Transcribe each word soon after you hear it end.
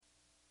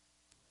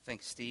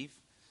Thanks, Steve.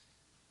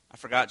 I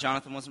forgot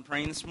Jonathan wasn't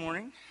praying this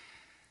morning,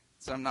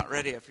 so I'm not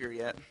ready up here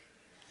yet.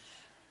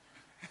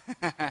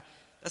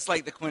 That's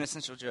like the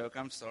quintessential joke.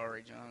 I'm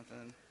sorry,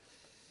 Jonathan.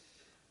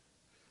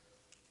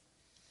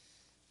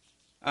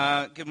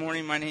 Good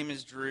morning. My name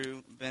is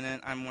Drew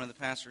Bennett. I'm one of the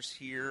pastors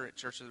here at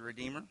Church of the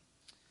Redeemer.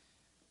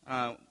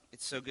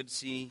 It's so good to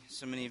see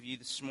so many of you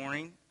this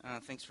morning.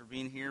 Thanks for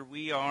being here.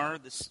 We are,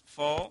 this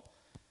fall,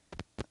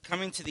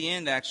 coming to the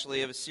end,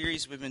 actually, of a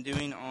series we've been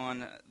doing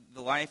on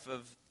the life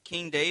of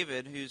King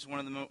David, who's one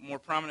of the more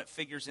prominent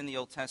figures in the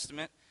Old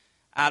Testament,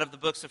 out of the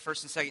books of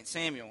 1st and 2nd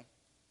Samuel.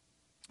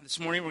 This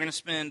morning we're going to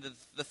spend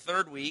the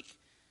third week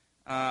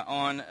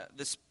on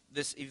this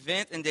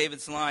event in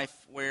David's life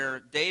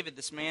where David,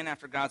 this man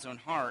after God's own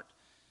heart,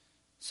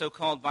 so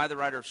called by the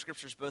writer of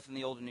Scriptures both in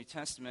the Old and New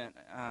Testament,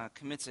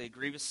 commits a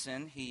grievous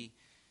sin. He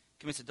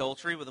commits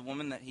adultery with a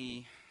woman that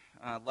he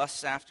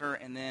lusts after,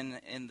 and then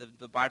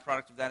the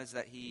byproduct of that is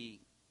that he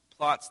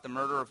plots the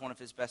murder of one of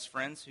his best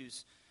friends,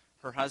 who's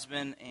her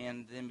husband,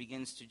 and then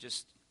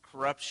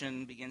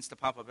corruption begins to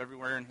pop up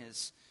everywhere in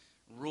his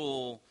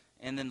rule,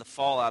 and then the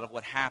fallout of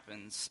what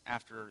happens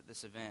after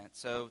this event.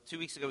 So 2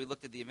 weeks ago we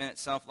looked at the event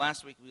itself.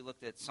 Last week we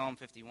looked at Psalm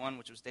 51,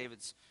 which was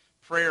David's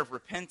prayer of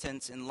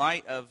repentance in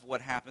light of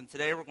what happened.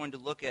 Today we're going to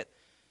look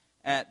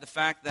at the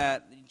fact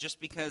that just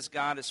because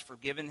God has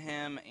forgiven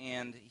him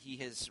and he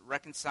has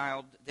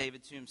reconciled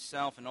David to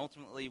himself, and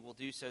ultimately will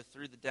do so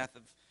through the death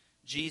of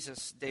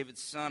Jesus,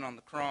 David's son, on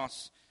the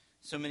cross,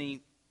 so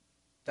many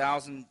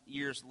 1,000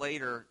 years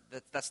later,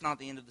 that's not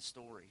the end of the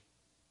story.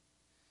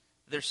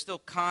 There's still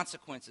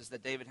consequences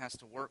that David has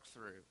to work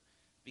through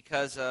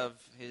because of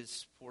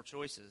his poor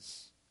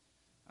choices,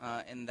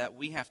 and that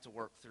we have to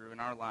work through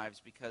in our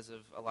lives because of,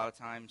 a lot of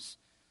times,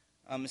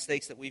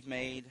 mistakes that we've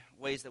made,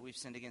 ways that we've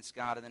sinned against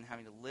God, and then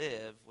having to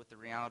live with the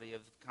reality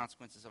of the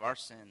consequences of our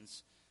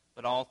sins,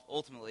 but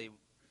ultimately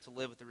to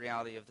live with the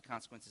reality of the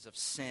consequences of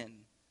sin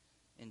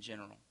in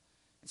general.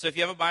 And so if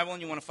you have a Bible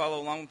and you want to follow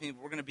along with me,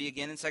 we're going to be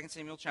again in 2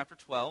 Samuel chapter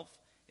 12.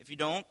 If you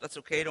don't, that's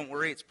okay. Don't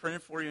worry. It's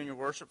printed for you in your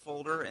worship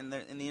folder, and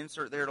in the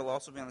insert there, it'll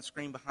also be on the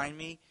screen behind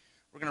me.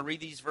 We're going to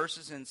read these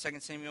verses in 2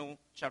 Samuel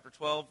chapter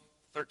 12,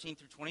 13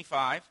 through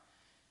 25.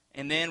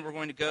 And then we're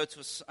going to go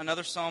to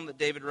another psalm that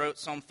David wrote,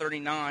 Psalm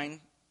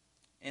 39,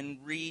 and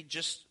read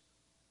just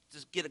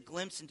get a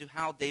glimpse into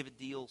how David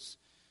deals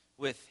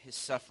with his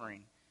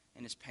suffering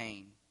and his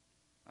pain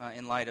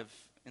in light of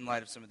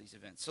some of these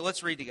events. So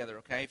let's read together,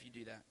 okay, if you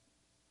do that.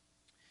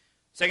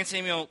 2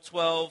 Samuel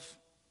 12,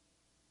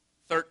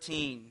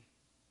 13,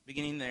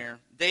 beginning there.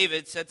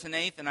 David said to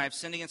Nathan, I have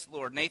sinned against the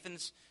Lord.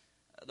 Nathan's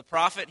the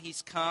prophet.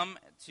 He's come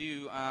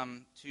to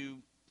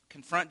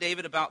confront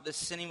David about this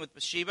sinning with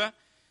Bathsheba.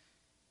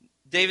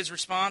 David's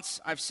response,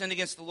 I've sinned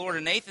against the Lord.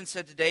 And Nathan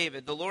said to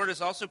David, the Lord has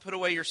also put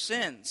away your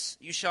sins.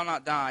 You shall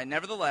not die.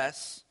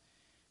 Nevertheless,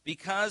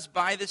 because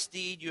by this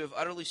deed you have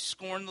utterly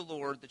scorned the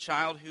Lord, the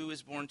child who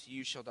is born to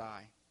you shall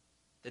die.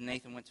 Then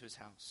Nathan went to his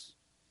house.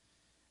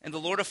 And the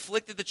Lord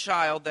afflicted the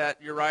child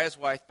that Uriah's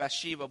wife,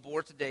 Bathsheba,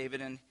 bore to David,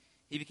 and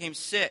he became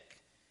sick.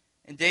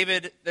 And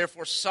David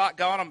therefore sought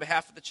God on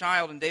behalf of the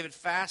child, and David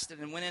fasted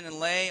and went in and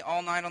lay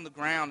all night on the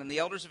ground. And the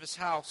elders of his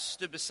house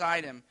stood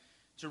beside him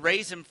to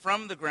raise him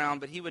from the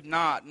ground, but he would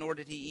not, nor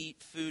did he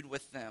eat food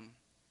with them.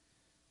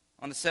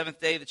 On the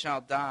seventh day the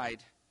child died.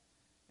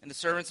 And the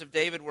servants of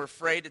David were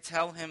afraid to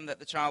tell him that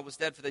the child was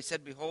dead, for they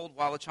said, behold,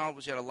 while the child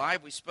was yet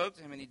alive, we spoke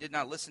to him, and he did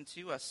not listen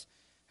to us.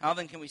 How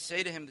then can we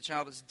say to him, the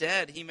child is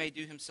dead? He may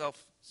do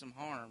himself some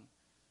harm.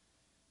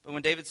 But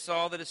when David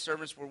saw that his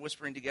servants were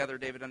whispering together,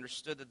 David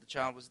understood that the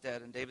child was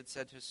dead. And David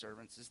said to his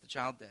servants, is the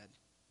child dead?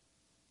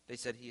 They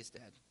said, he is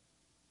dead.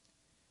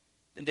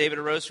 Then David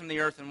arose from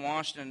the earth and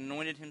washed and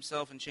anointed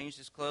himself and changed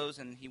his clothes,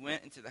 and he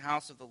went into the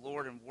house of the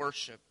Lord and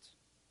worshipped.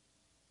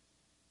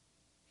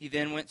 He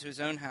then went to his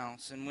own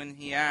house, and when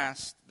he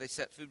asked, they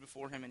set food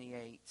before him, and he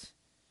ate.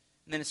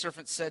 And then his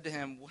servant said to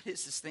him, what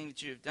is this thing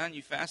that you have done?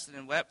 You fasted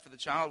and wept for the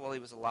child while he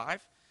was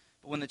alive.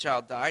 But when the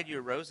child died, you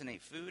arose and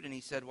ate food. And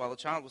he said, while the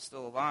child was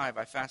still alive,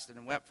 I fasted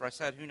and wept, for I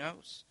said, who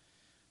knows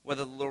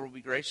whether the Lord will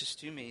be gracious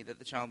to me that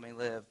the child may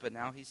live. But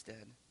now he's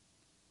dead.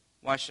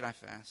 Why should I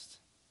fast?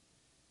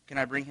 Can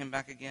I bring him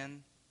back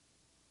again?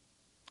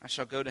 I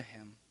shall go to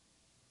him,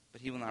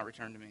 but he will not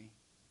return to me.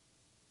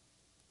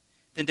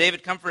 Then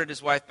David comforted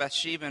his wife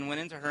Bathsheba and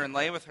went into her and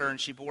lay with her, and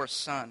she bore a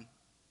son.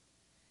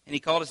 And he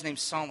called his name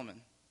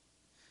Solomon.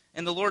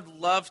 And the Lord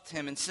loved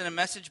him and sent a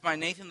message by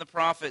Nathan the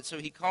prophet, so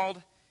he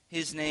called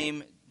his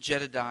name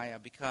Jedediah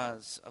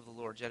because of the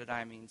Lord.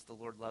 Jedediah means the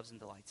Lord loves and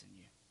delights in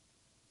you.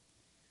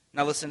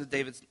 Now listen to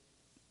David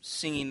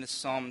singing this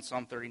psalm in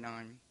Psalm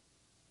 39.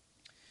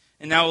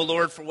 And now, O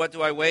Lord, for what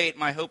do I wait?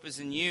 My hope is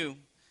in you.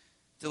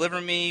 Deliver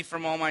me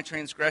from all my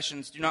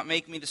transgressions. Do not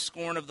make me the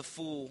scorn of the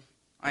fool.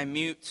 I am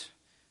mute.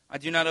 I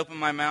do not open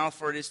my mouth,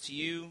 for it is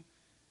you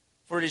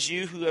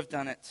who have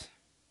done it.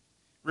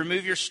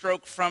 Remove your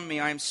stroke from me.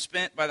 I am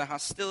spent by the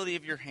hostility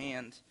of your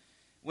hand.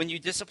 When you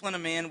discipline a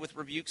man with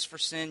rebukes for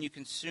sin, you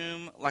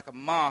consume like a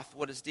moth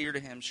what is dear to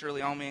him.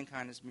 Surely all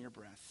mankind is mere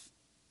breath.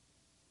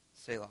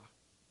 Selah.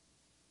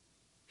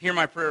 Hear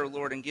my prayer, O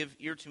Lord, and give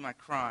ear to my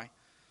cry.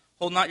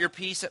 Hold not your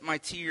peace at my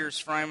tears,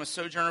 for I am a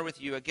sojourner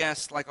with you, a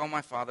guest like all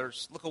my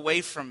fathers. Look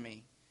away from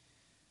me,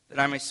 that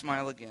I may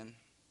smile again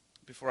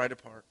before I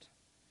depart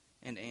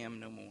and am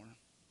no more.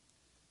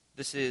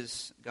 This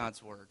is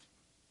God's word.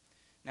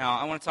 Now,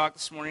 I want to talk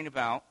this morning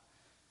about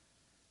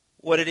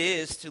what it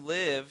is to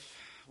live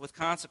with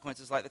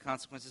consequences like the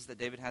consequences that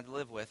David had to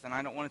live with. And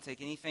I don't want to take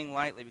anything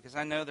lightly, because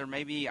I know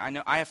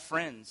I have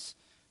friends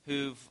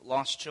who've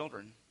lost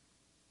children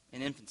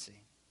in infancy.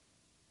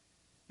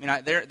 I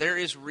mean, there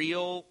is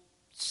real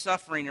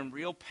suffering and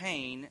real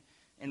pain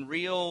and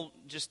real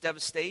just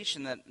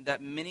devastation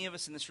that many of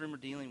us in this room are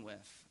dealing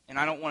with. And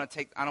I don't want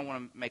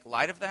to make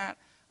light of that.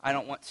 I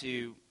don't want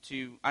to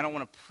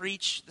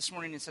preach this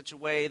morning in such a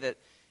way that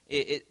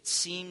it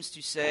seems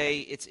to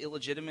say it's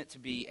illegitimate to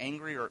be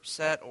angry or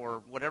upset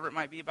or whatever it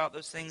might be about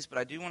those things. But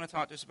I do want to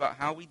talk to us about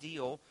how we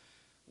deal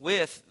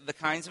with the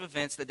kinds of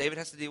events that David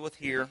has to deal with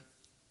here.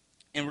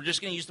 And we're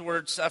just going to use the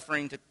word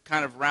suffering to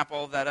kind of wrap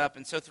all of that up.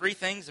 And so 3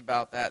 things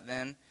about that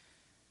then.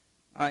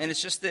 And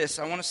it's just this.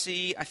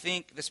 I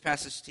think this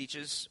passage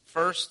teaches,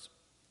 first,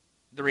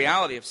 the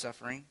reality of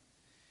suffering.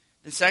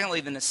 Then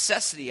secondly, the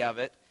necessity of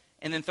it.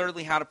 And then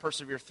thirdly, how to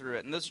persevere through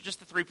it. And those are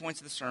just the 3 points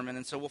of the sermon.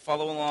 And so we'll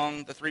follow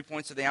along. The 3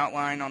 points of the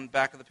outline on the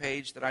back of the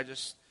page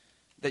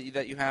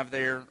that you have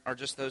there are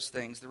just those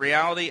things. The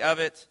reality of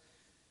it,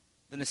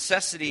 the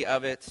necessity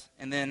of it,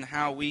 and then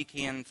how we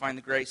can find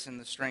the grace and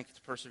the strength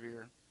to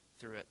persevere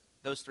through it.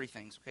 Those 3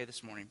 things, okay,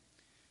 this morning.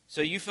 So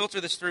you filter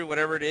this through,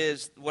 whatever it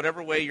is,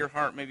 whatever way your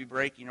heart may be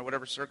breaking, or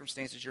whatever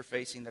circumstances you're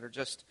facing that are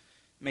just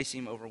may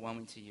seem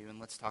overwhelming to you. And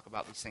let's talk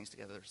about these things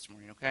together this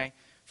morning, okay?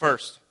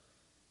 First,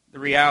 the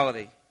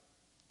reality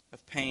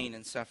of pain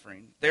and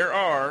suffering. There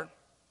are,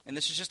 and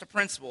this is just a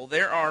principle,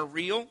 there are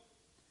real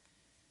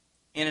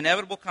and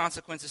inevitable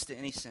consequences to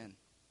any sin.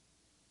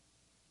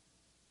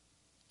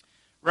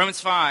 Romans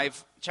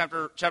 5,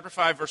 chapter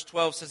 5, verse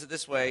 12 says it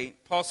this way.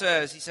 Paul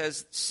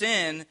says,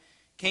 sin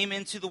came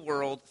into the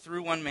world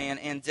through one man,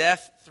 and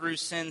death through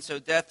sin, so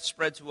death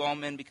spread to all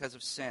men because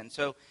of sin.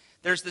 So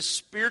there's this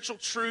spiritual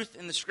truth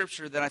in the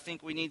Scripture that I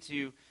think we need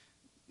to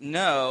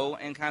know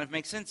and kind of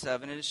make sense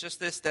of, and it is just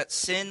this, that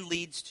sin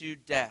leads to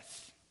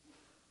death.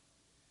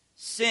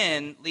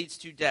 Sin leads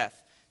to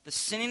death. The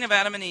sinning of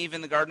Adam and Eve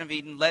in the Garden of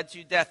Eden led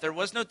to death. There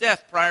was no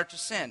death prior to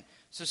sin.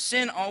 So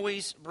sin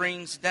always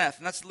brings death.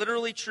 And that's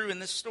literally true in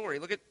this story.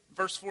 Look at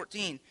verse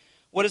 14.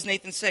 What does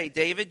Nathan say?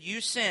 David,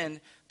 you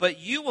sinned, but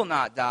you will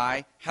not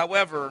die.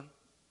 However,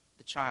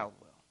 the child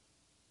will.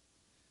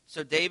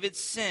 So David's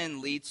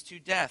sin leads to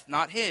death.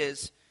 Not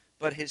his,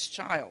 but his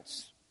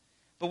child's.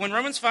 But when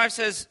Romans 5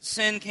 says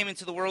sin came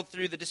into the world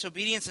through the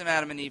disobedience of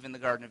Adam and Eve in the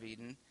Garden of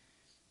Eden,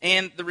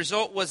 and the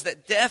result was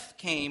that death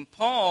came,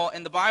 Paul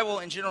and the Bible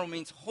in general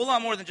means a whole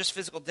lot more than just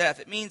physical death.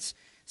 It means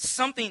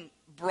something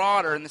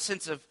broader in the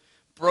sense of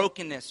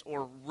brokenness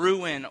or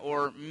ruin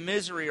or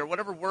misery or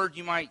whatever word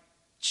you might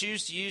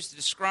choose to use to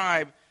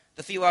describe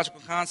the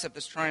theological concept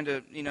that's trying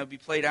to be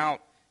played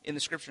out in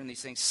the Scripture in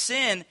these things.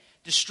 Sin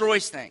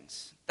destroys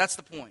things. That's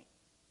the point.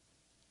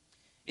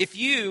 If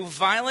you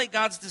violate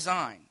God's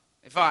design,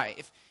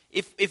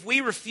 if we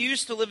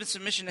refuse to live in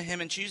submission to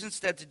Him and choose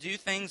instead to do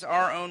things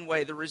our own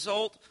way, the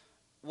result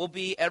will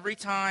be every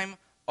time,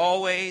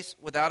 always,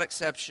 without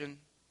exception,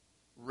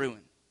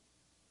 ruin,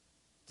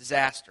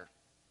 disaster.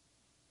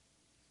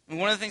 And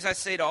one of the things I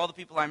say to all the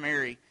people I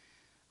marry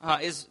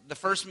is the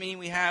first meeting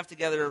we have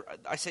together,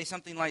 I say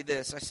something like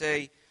this. I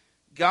say,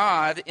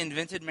 God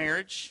invented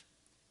marriage,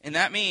 and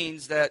that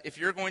means that if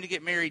you're going to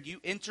get married,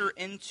 you enter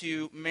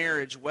into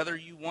marriage whether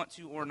you want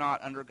to or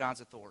not under God's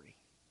authority.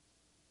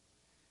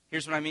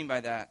 Here's what I mean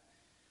by that.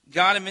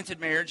 God invented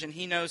marriage, and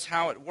He knows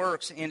how it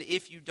works. And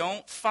if you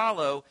don't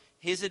follow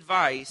His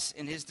advice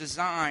and His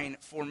design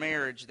for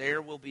marriage,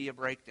 there will be a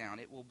breakdown.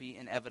 It will be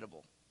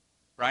inevitable,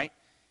 right?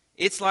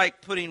 It's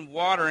like putting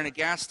water in a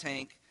gas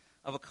tank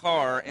of a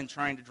car and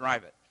trying to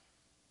drive it.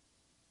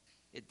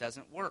 It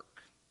doesn't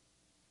work.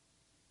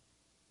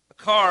 A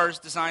car is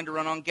designed to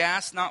run on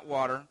gas, not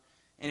water.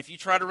 And if you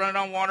try to run it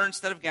on water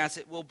instead of gas,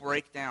 it will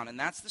break down. And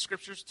that's the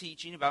Scripture's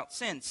teaching about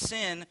sin.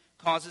 Sin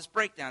causes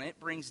breakdown. It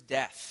brings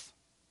death.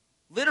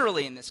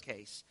 Literally in this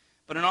case.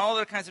 But in all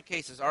other kinds of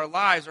cases, our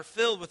lives are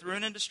filled with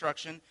ruin and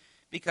destruction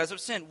because of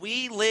sin.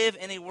 We live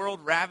in a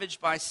world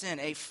ravaged by sin.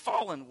 A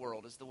fallen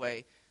world is the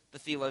way the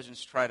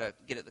theologians try to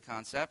get at the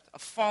concept. A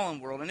fallen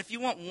world. And if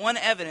you want one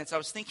evidence, I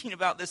was thinking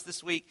about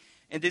this week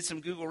and did some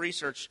Google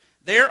research.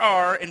 There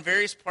are, in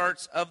various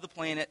parts of the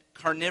planet,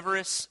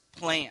 carnivorous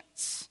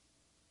plants.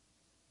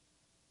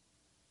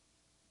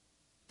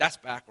 That's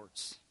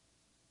backwards.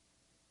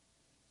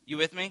 You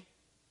with me?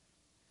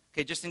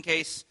 Okay, just in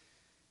case,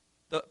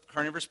 the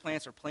carnivorous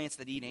plants are plants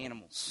that eat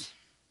animals,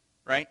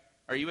 right?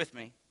 Are you with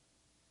me?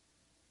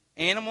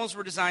 Animals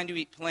were designed to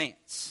eat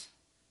plants.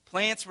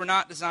 Plants were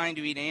not designed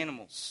to eat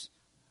animals.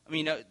 I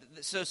mean,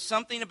 so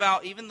something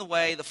about even the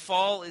way the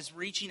fall is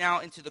reaching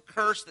out into the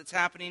curse that's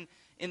happening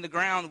in the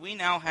ground, we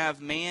now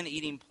have man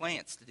eating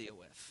plants to deal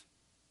with.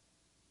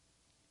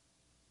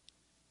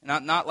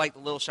 Not like the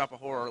Little Shop of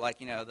Horror, like,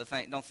 the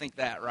thing. Don't think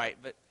that, right?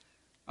 But,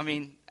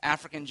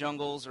 African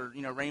jungles or,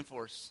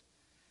 rainforests.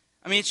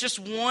 It's just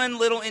one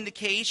little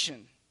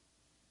indication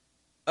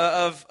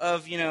of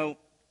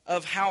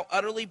how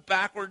utterly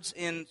backwards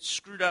and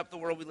screwed up the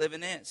world we live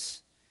in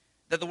is.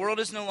 That the world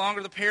is no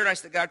longer the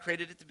paradise that God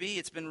created it to be.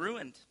 It's been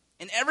ruined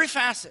in every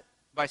facet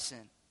by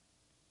sin.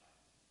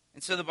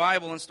 And so the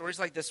Bible, and stories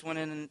like this one,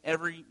 and in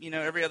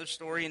every other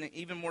story, and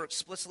even more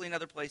explicitly in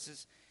other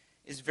places,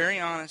 is very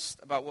honest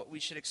about what we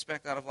should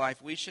expect out of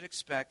life. We should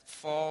expect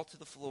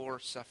fall-to-the-floor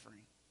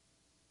suffering.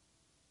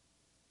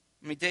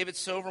 David's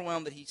so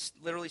overwhelmed that he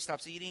literally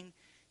stops eating.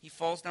 He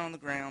falls down on the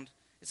ground.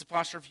 It's a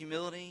posture of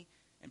humility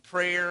and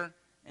prayer,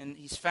 and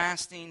he's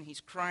fasting.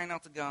 He's crying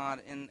out to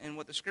God. And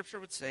what the Scripture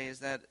would say is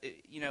that,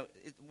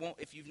 it won't,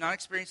 if you've not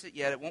experienced it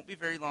yet, it won't be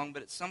very long,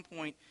 but at some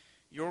point,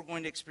 you're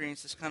going to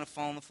experience this kind of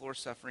fall-on-the-floor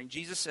suffering.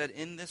 Jesus said,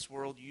 in this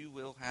world, you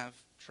will have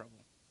trouble.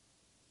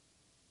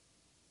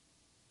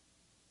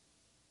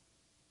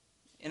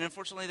 And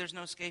unfortunately, there's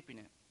no escaping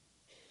it.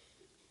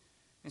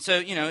 And so,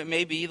 it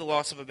may be the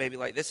loss of a baby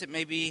like this. It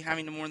may be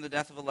having to mourn the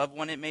death of a loved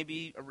one. It may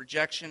be a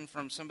rejection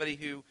from somebody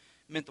who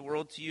meant the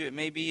world to you. It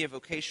may be a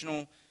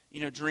vocational,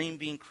 dream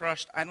being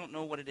crushed. I don't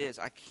know what it is.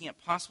 I can't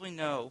possibly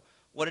know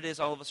what it is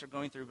all of us are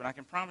going through, but I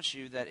can promise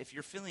you that if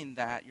you're feeling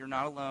that, you're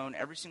not alone.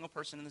 Every single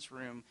person in this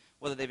room,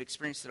 whether they've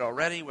experienced it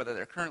already, whether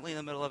they're currently in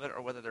the middle of it,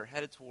 or whether they're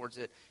headed towards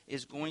it,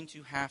 is going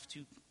to have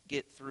to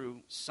get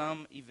through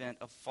some event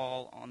of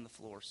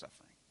fall-on-the-floor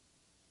suffering.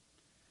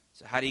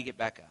 So how do you get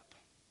back up?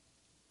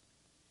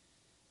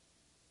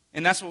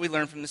 And that's what we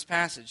learn from this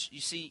passage.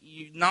 You see,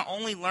 you not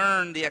only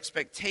learn the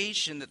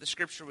expectation that the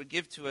Scripture would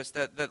give to us,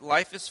 that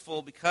life is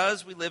full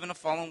because we live in a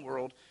fallen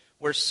world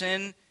where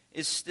sin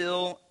is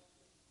still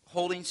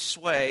holding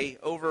sway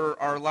over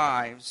our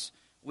lives.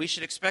 We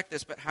should expect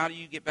this, but how do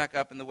you get back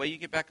up? And the way you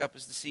get back up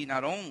is to see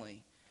not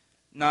only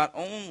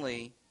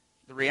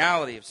the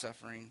reality of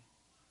suffering,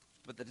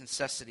 but the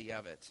necessity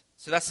of it.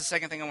 So that's the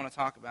second thing I want to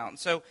talk about. And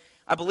so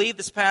I believe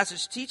this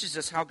passage teaches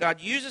us how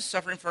God uses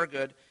suffering for our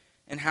good,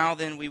 and how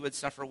then we would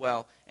suffer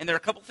well. And there are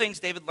a couple things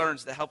David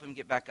learns that help him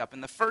get back up.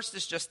 And the first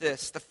is just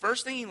this. The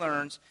first thing he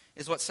learns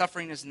is what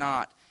suffering is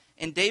not.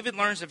 And David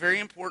learns a very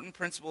important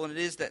principle, and it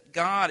is that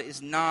God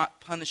is not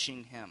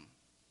punishing him.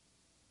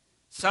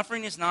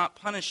 Suffering is not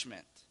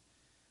punishment.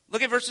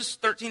 Look at verses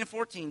 13 and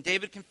 14.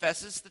 David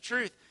confesses the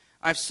truth.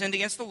 I've sinned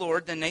against the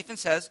Lord. Then Nathan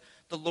says,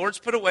 the Lord's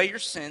put away your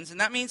sins. And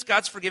that means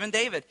God's forgiven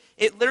David.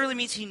 It literally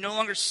means he no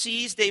longer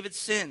sees David's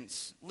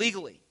sins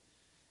legally.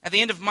 At the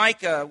end of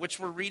Micah, which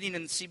we're reading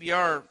in the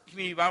CBR,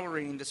 Community Bible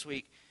reading this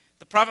week,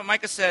 the prophet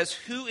Micah says,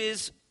 who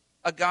is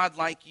a God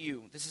like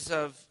you? This is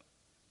of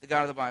the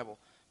God of the Bible.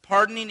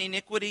 Pardoning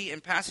iniquity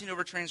and passing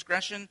over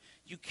transgression,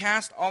 you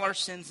cast all our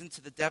sins into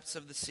the depths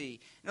of the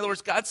sea. In other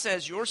words, God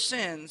says, your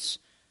sins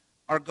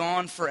are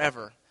gone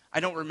forever.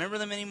 I don't remember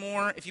them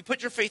anymore. If you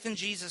put your faith in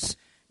Jesus,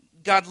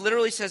 God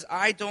literally says,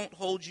 I don't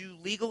hold you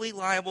legally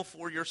liable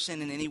for your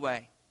sin in any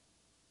way.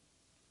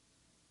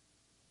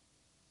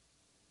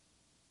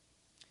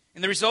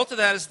 And the result of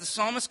that is the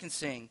psalmist can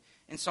sing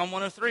in Psalm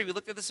 103. We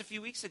looked at this a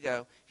few weeks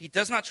ago. He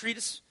does not treat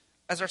us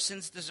as our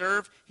sins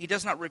deserve. He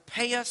does not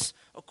repay us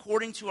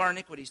according to our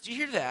iniquities. Do you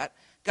hear that?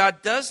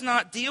 God does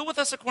not deal with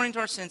us according to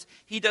our sins.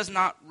 He does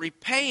not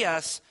repay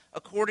us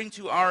according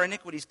to our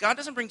iniquities. God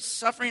doesn't bring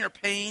suffering or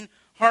pain,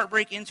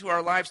 heartbreak into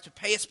our lives to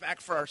pay us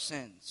back for our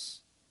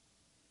sins.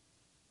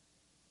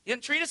 He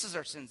doesn't treat us as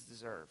our sins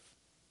deserve.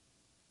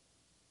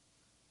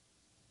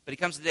 But he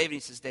comes to David and he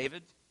says,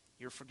 David,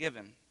 you're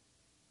forgiven.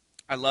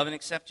 I love and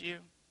accept you,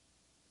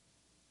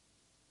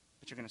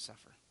 but you're going to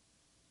suffer.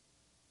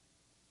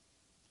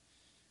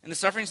 And the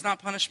suffering is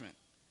not punishment,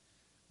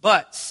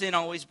 but sin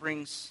always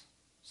brings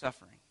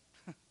suffering.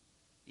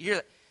 You hear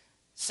that?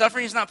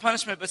 Suffering is not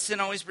punishment, but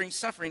sin always brings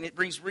suffering. It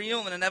brings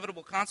real and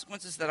inevitable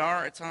consequences that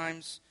are, at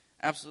times,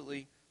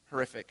 absolutely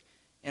horrific.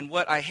 And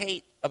what I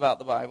hate about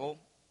the Bible,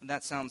 and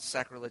that sounds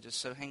sacrilegious,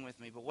 so hang with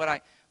me, but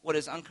what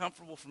is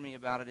uncomfortable for me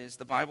about it is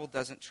the Bible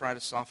doesn't try to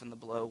soften the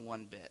blow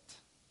one bit.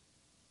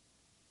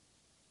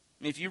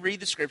 If you read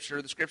the Scripture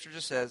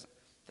just says,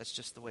 that's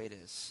just the way it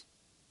is.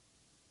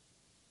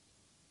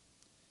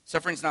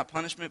 Suffering is not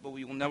punishment, but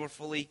we will never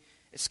fully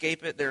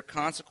escape it. There are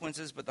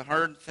consequences, but the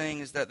hard thing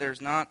is that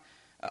there's not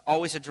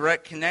always a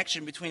direct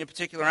connection between a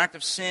particular act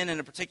of sin and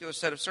a particular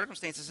set of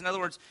circumstances. In other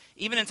words,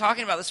 even in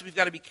talking about this, we've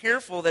got to be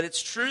careful that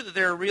it's true that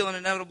there are real and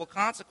inevitable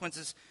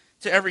consequences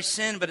to every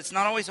sin, but it's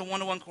not always a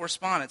one-to-one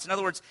correspondence. In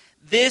other words,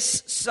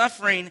 this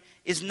suffering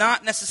is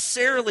not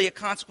necessarily a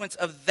consequence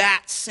of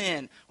that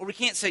sin. Or we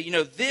can't say,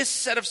 this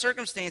set of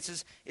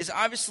circumstances is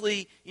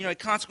obviously, a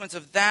consequence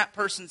of that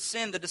person's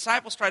sin. The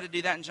disciples tried to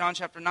do that in John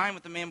chapter 9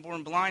 with the man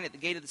born blind at the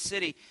gate of the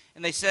city.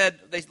 And they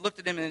looked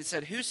at him and they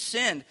said, who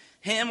sinned,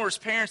 him or his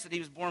parents, that he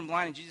was born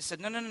blind? And Jesus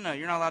said, no,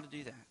 you're not allowed to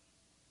do that.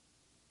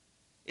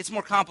 It's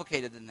more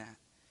complicated than that.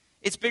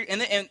 It's big,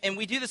 and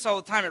we do this all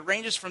the time. It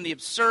ranges from the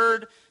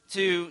absurd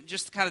to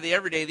just kind of the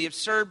everyday. The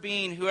absurd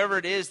being whoever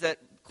it is that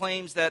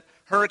claims that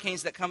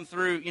hurricanes that come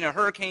through,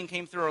 hurricane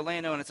came through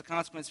Orlando and it's a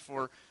consequence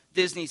for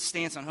Disney's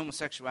stance on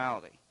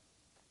homosexuality.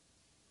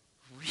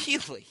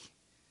 Really?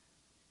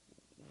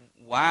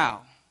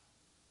 Wow.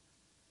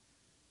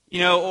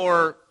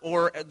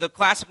 Or the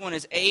classic one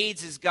is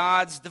AIDS is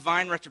God's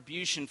divine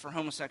retribution for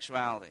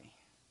homosexuality.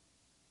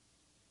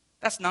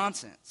 That's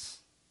nonsense.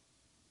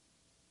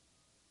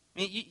 I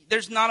mean,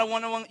 there's not a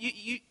one-on-one,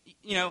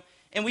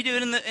 and we do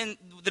it and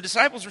the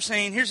disciples were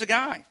saying, here's a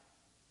guy,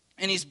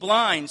 and he's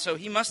blind, so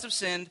he must have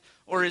sinned,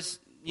 or his,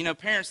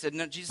 parents said,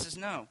 no, Jesus says,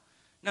 no,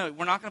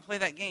 we're not going to play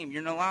that game.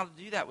 You're not allowed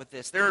to do that with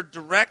this. There are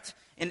direct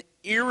and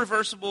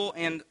irreversible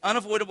and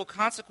unavoidable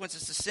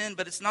consequences to sin,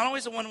 but it's not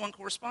always a one-on-one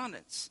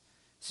correspondence.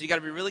 So you got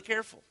to be really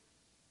careful.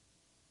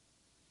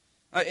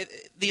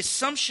 The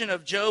assumption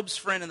of Job's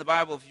friend in the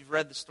Bible, if you've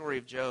read the story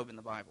of Job in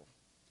the Bible,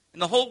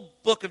 and the whole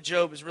book of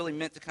Job is really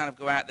meant to kind of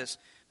go at this,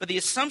 but the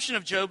assumption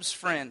of Job's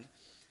friends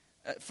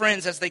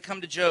as they come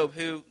to Job,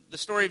 who the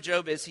story of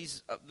Job is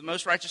he's the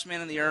most righteous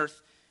man on the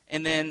earth,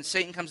 and then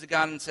Satan comes to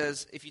God and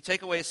says, if you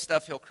take away his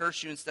stuff, he'll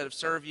curse you instead of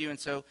serve you, and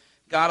so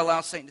God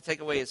allows Satan to take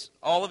away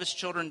all of his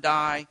children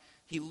die.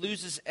 He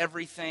loses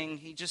everything.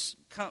 He just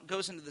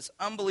goes into this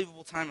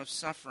unbelievable time of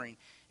suffering.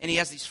 And he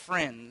has these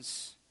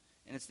friends.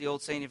 And it's the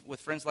old saying, with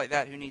friends like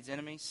that, who needs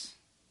enemies?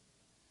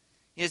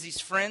 He has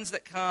these friends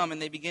that come and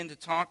they begin to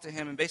talk to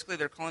him. And basically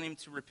they're calling him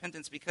to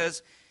repentance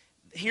because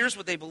here's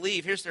what they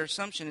believe. Here's their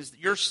assumption is that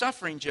you're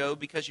suffering, Job,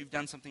 because you've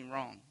done something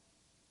wrong.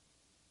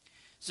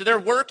 So their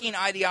working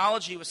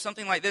ideology was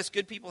something like this.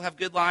 Good people have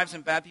good lives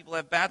and bad people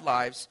have bad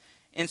lives.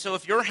 And so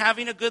if you're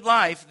having a good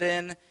life,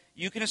 then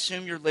you can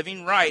assume you're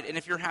living right. And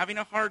if you're having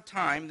a hard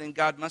time, then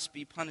God must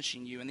be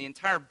punishing you. And the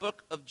entire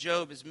book of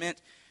Job is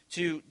meant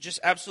to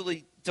just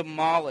absolutely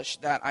demolish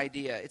that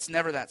idea. It's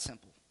never that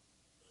simple.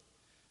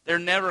 There are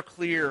never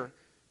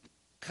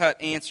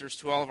clear-cut answers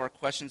to all of our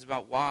questions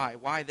about why.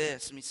 Why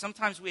this? I mean,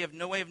 sometimes we have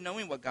no way of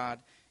knowing what God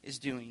is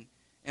doing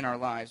in our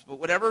lives. But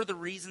whatever the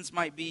reasons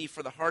might be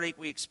for the heartache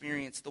we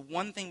experience, the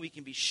one thing we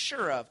can be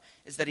sure of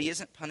is that he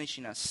isn't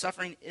punishing us.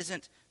 Suffering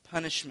isn't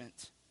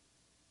punishment.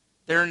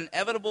 There are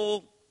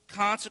inevitable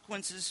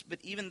consequences, but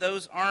even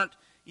those aren't,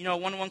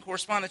 one-to-one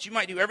correspondence. You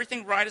might do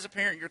everything right as a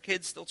parent, your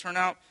kids still turn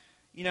out,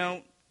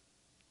 in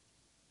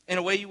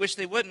a way you wish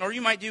they wouldn't. Or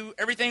you might do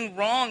everything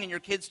wrong and your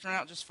kids turn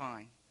out just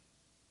fine.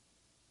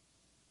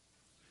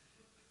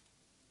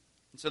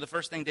 And so the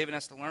first thing David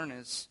has to learn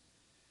is,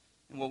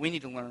 and what we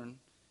need to learn,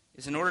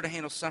 is in order to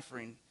handle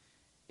suffering,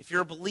 if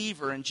you're a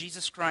believer in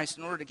Jesus Christ,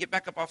 in order to get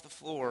back up off the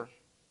floor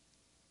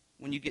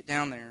when you get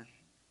down there,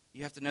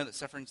 you have to know that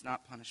suffering is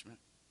not punishment.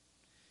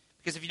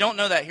 Because if you don't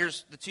know that,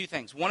 here's the two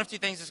things. One of two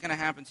things is going to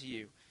happen to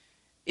you.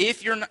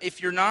 If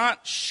you're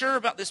not sure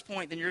about this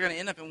point, then you're going to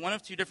end up in one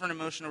of two different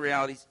emotional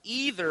realities.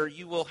 Either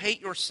you will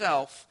hate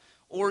yourself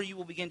or you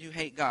will begin to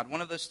hate God.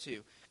 One of those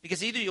two.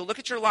 Because either you'll look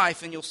at your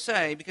life and you'll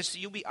say, because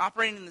you'll be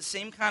operating in the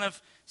same kind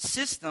of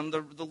system,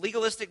 the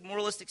legalistic,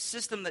 moralistic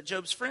system that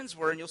Job's friends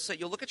were, and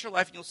you'll look at your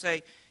life and you'll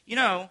say,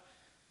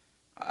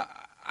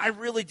 I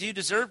really do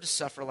deserve to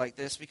suffer like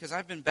this because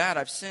I've been bad,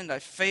 I've sinned,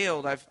 I've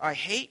failed, I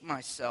hate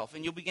myself.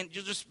 And you'll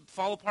just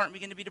fall apart and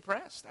begin to be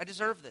depressed. I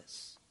deserve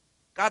this.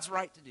 God's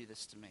right to do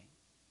this to me.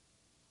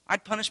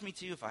 I'd punish me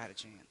too if I had a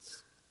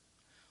chance.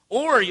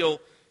 Or you'll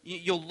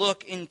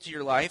look into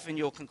your life and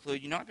you'll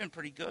conclude, I've been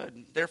pretty good,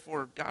 and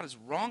therefore God is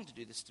wrong to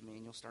do this to me,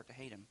 and you'll start to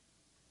hate him.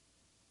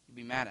 You'll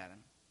be mad at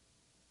him.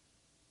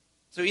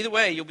 So either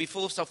way, you'll be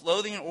full of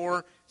self-loathing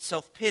or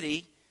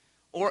self-pity.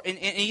 Or in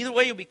either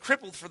way, you'll be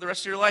crippled for the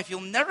rest of your life. You'll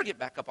never get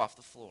back up off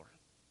the floor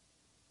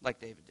like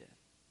David did.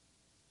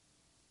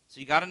 So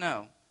you got to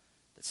know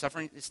that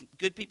suffering,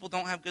 good people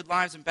don't have good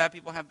lives and bad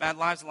people have bad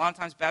lives. A lot of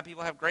times bad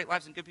people have great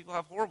lives and good people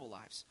have horrible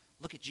lives.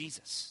 Look at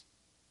Jesus.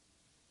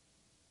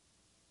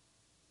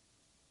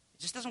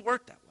 It just doesn't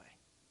work that way.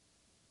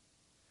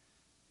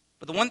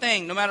 But the one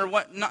thing, no matter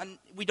what,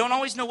 we don't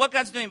always know what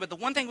God's doing, but the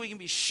one thing we can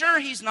be sure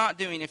he's not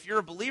doing, if you're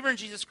a believer in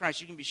Jesus Christ,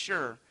 you can be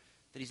sure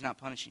that he's not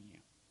punishing you.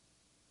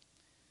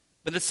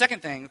 But the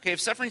second thing, if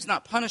suffering's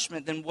not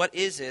punishment, then what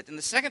is it? And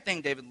the second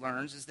thing David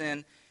learns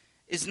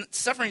is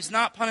suffering's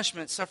not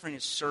punishment, suffering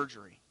is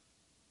surgery.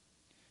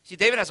 See,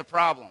 David has a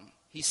problem.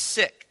 He's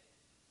sick.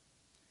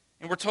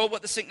 And we're told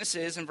what the sickness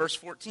is in verse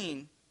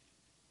 14.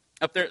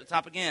 Up there at the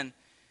top again.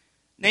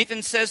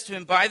 Nathan says to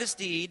him, by this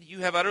deed you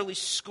have utterly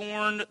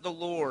scorned the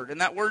Lord. And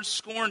that word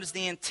scorned is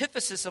the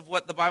antithesis of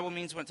what the Bible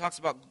means when it talks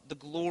about the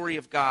glory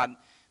of God.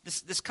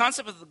 This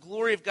concept of the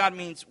glory of God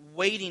means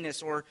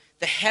weightiness or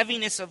the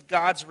heaviness of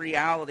God's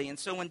reality. And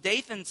so when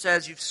Nathan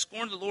says you've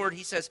scorned the Lord,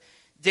 he says,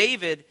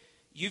 David,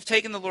 you've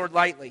taken the Lord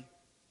lightly.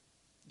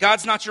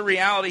 God's not your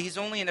reality. He's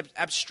only an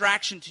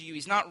abstraction to you.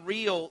 He's not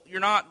real.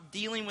 You're not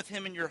dealing with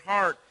him in your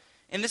heart.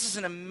 And this is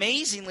an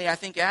amazingly, I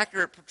think,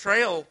 accurate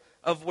portrayal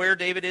of where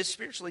David is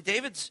spiritually.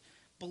 David's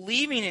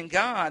believing in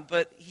God,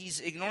 but he's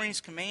ignoring his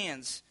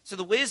commands. So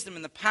the wisdom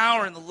and the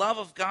power and the love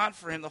of God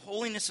for him, the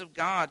holiness of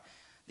God,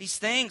 these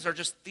things are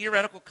just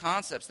theoretical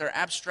concepts. They're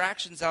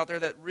abstractions out there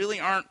that really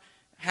aren't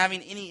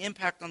having any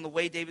impact on the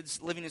way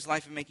David's living his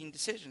life and making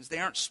decisions. They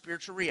aren't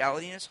spiritual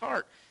reality in his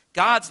heart.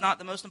 God's not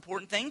the most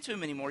important thing to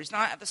him anymore. He's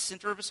not at the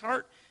center of his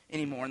heart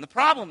anymore. And the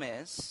problem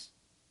is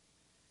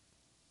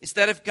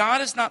that if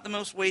God is not the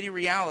most weighty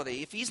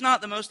reality, if he's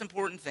not the most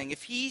important thing,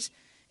 if he's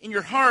in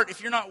your heart,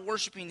 if you're not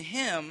worshiping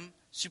him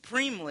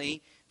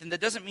supremely, then that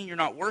doesn't mean you're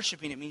not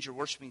worshiping. It means you're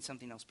worshiping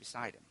something else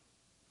beside him.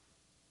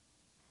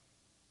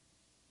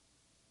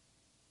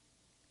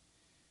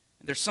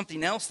 There's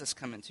something else that's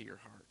come into your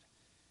heart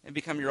and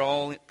become your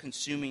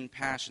all-consuming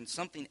passion.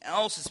 Something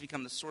else has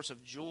become the source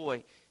of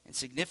joy and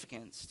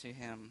significance to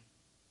him.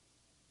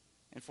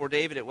 And for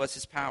David, it was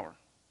his power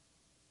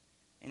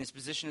and his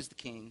position as the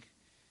king.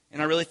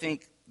 And I really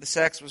think the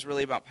sex was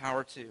really about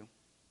power too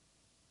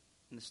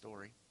in the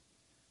story.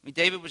 I mean,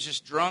 David was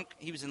just drunk.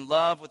 He was in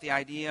love with the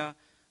idea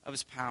of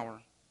his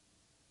power.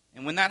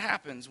 And when that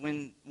happens,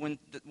 when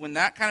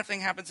that kind of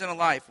thing happens in a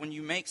life, when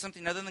you make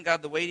something other than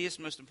God the weightiest,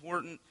 most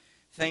important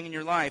thing in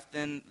your life,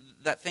 then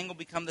that thing will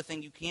become the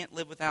thing you can't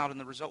live without, and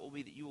the result will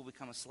be that you will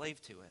become a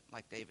slave to it,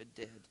 like David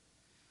did.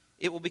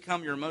 It will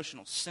become your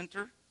emotional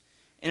center,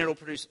 and it'll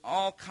produce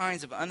all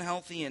kinds of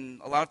unhealthy and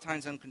a lot of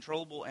times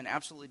uncontrollable and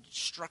absolutely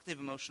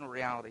destructive emotional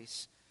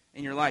realities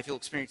in your life. You'll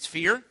experience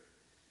fear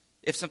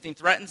if something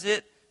threatens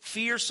it.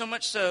 Fear so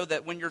much so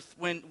that when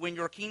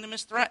your kingdom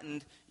is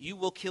threatened, you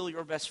will kill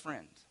your best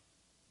friend,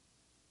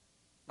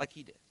 like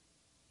he did.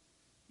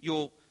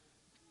 You'll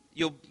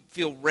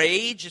feel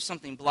rage if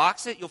something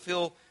blocks it. You'll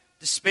feel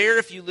despair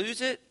if you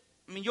lose it.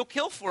 I mean, you'll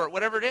kill for it,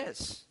 whatever it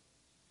is.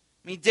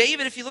 I mean,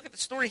 David, if you look at the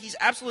story, he's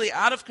absolutely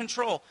out of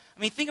control. I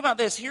mean, think about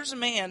this. Here's a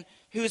man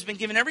who has been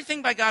given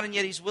everything by God, and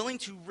yet he's willing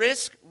to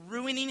risk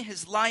ruining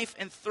his life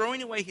and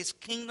throwing away his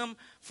kingdom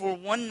for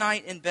one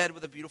night in bed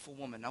with a beautiful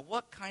woman. Now,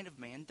 what kind of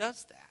man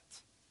does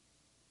that?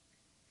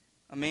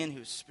 A man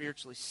who is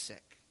spiritually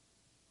sick.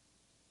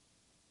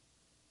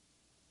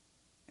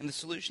 And the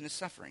solution is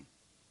suffering.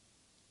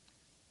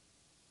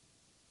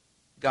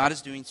 God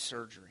is doing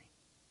surgery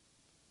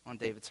on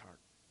David's heart.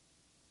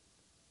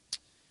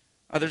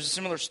 There's a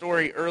similar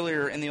story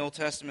earlier in the Old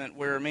Testament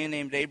where a man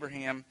named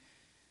Abraham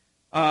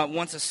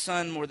wants a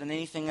son more than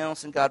anything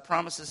else, and God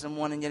promises him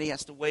one, and yet he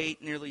has to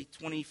wait nearly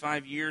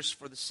 25 years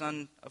for the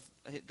son of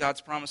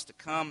God's promise to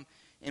come.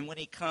 And when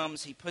he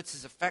comes, he puts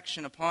his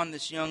affection upon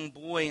this young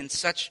boy in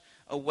such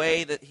a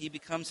way that he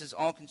becomes his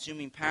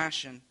all-consuming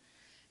passion.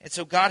 And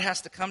so God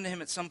has to come to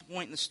him at some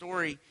point in the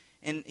story,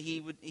 and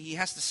he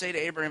has to say to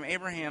Abraham,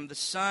 Abraham, the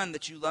son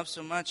that you love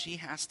so much, he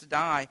has to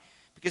die.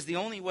 Because the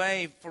only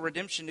way for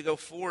redemption to go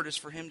forward is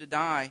for him to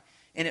die.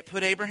 And it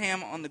put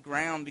Abraham on the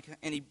ground,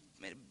 and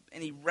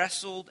he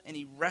wrestled, and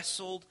he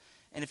wrestled.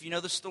 And if you know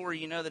the story,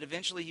 you know that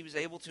eventually he was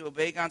able to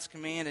obey God's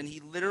command, and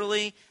he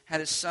literally had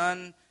his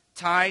son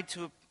tied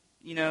to,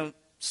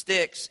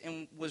 sticks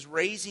and was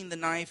raising the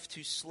knife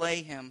to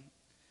slay him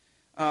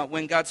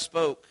when God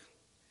spoke.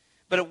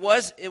 But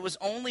it was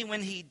only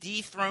when he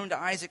dethroned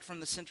Isaac from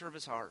the center of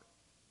his heart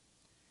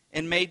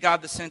and made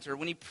God the center,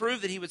 when he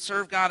proved that he would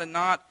serve God and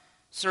not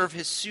serve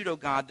his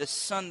pseudo-God, this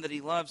son that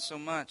he loved so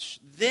much,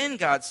 then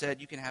God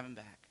said, you can have him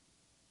back.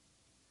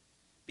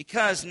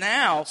 Because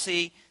now,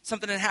 see,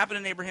 something had happened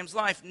in Abraham's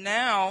life.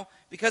 Now,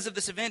 because of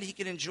this event, he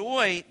could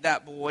enjoy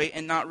that boy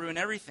and not ruin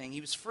everything.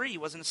 He was free. He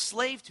wasn't a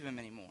slave to him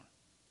anymore.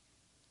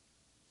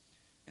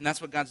 And that's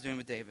what God's doing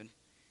with David.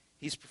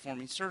 He's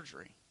performing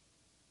surgery.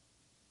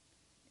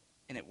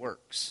 And it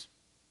works.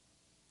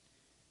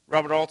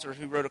 Robert Alter,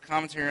 who wrote a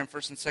commentary on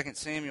 1 and 2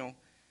 Samuel,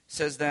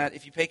 says that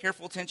if you pay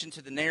careful attention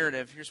to the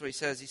narrative, here's what he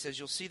says. He says,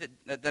 you'll see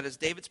that as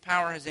David's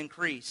power has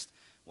increased,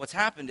 what's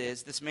happened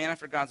is this man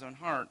after God's own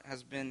heart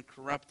has been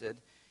corrupted.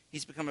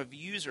 He's become a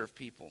user of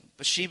people.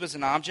 Bathsheba's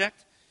an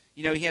object.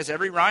 He has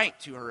every right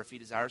to her if he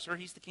desires her.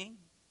 He's the king.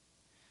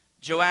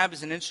 Joab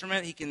is an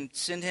instrument. He can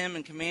send him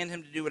and command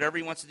him to do whatever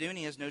he wants to do, and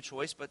he has no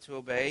choice but to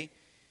obey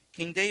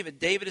King David.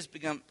 David has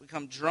become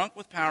drunk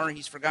with power.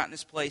 He's forgotten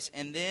his place.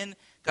 And then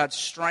God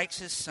strikes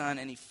his son,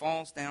 and he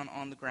falls down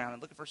on the ground.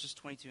 And look at verses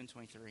 22 and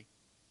 23.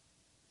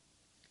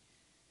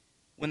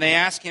 When they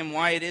ask him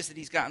why it is that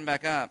he's gotten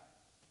back up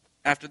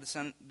after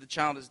the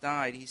child has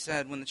died, he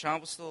said, when the child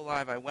was still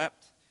alive, I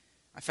wept.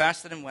 I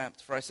fasted and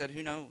wept, for I said,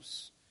 who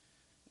knows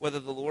whether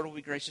the Lord will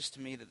be gracious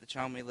to me that the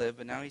child may live,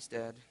 but now he's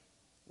dead.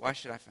 Why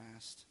should I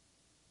fast?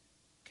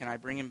 Can I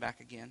bring him back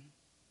again?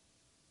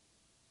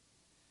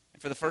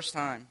 And for the first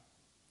time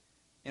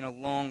in a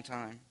long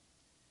time,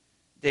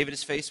 David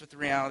is faced with the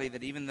reality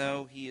that even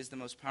though he is the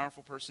most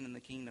powerful person in the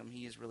kingdom,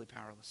 he is really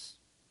powerless.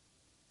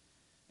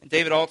 And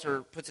David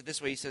Alter puts it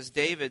this way. He says,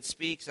 David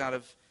speaks out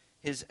of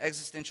his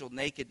existential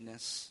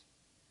nakedness.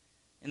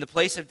 In the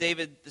place of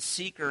David, the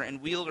seeker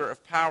and wielder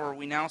of power,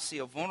 we now see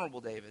a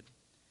vulnerable David.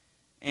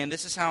 And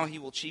this is how he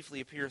will chiefly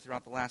appear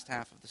throughout the last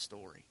half of the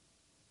story.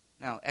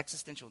 Now,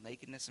 existential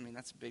nakedness,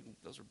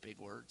 those are big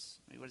words.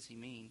 What does he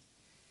mean?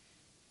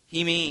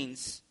 He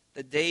means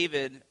that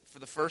David, for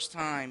the first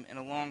time in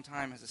a long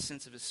time, has a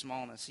sense of his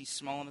smallness. He's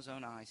small in his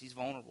own eyes. He's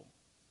vulnerable.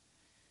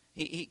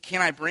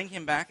 Can I bring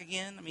him back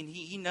again?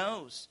 He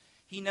knows.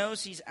 He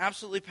knows he's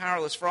absolutely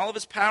powerless. For all of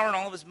his power and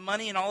all of his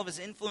money and all of his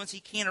influence,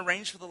 he can't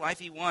arrange for the life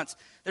he wants.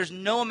 There's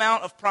no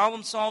amount of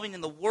problem solving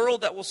in the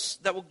world that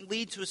will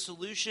lead to a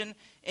solution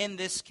in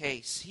this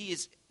case. He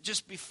is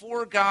just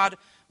before God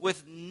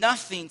with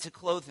nothing to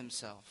clothe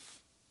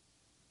himself.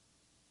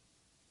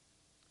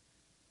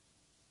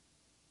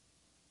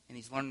 And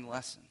he's learned the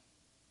lesson.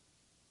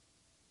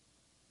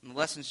 And the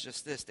lesson is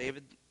just this: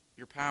 David,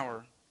 your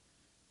power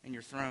and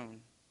your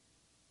throne,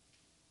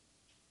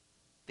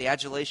 the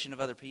adulation of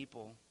other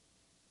people,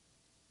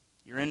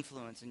 your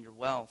influence and your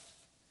wealth,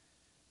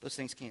 those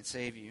things can't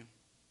save you.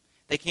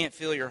 They can't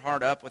fill your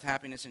heart up with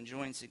happiness and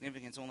joy and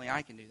significance. Only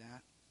I can do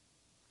that.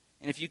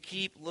 And if you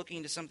keep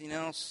looking to something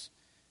else,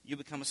 you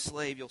become a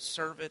slave. You'll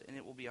serve it, and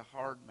it will be a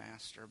hard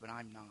master, but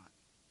I'm not.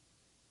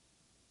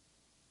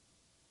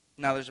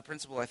 Now, there's a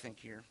principle, I think,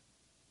 here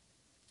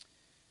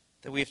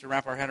that we have to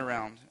wrap our head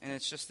around, and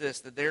it's just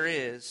this, that there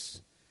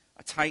is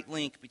a tight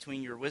link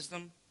between your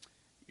wisdom,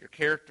 your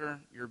character,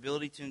 your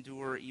ability to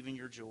endure, even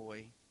your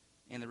joy,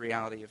 and the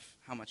reality of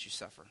how much you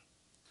suffer.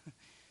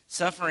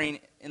 Suffering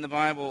in the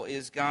Bible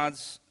is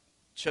God's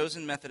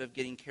chosen method of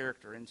getting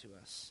character into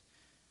us.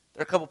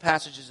 There are a couple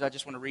passages I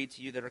just want to read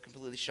to you that are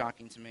completely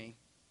shocking to me.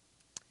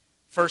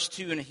 First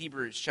 2 in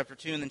Hebrews, chapter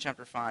 2 and then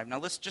chapter 5. Now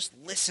let's just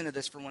listen to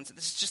this for one second.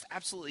 This is just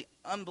absolutely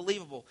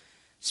unbelievable.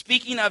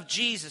 Speaking of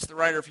Jesus, the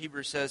writer of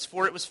Hebrews says,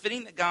 "For it was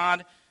fitting that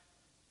God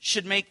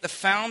should make the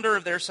founder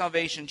of their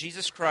salvation,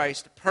 Jesus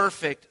Christ,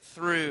 perfect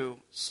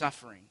through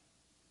suffering."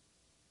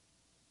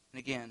 And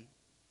again,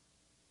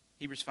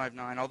 Hebrews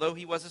 5:9, "Although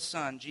he was a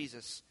son,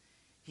 Jesus,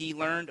 he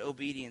learned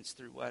obedience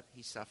through what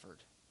he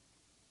suffered."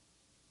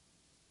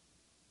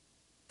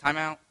 Time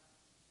out.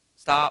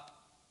 Stop.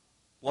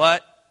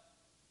 What?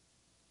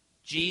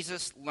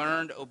 Jesus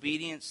learned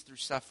obedience through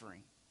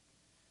suffering.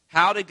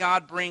 How did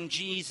God bring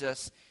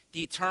Jesus,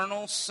 the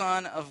eternal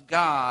Son of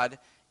God,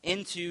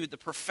 into the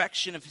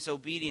perfection of his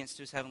obedience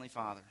to his heavenly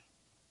Father?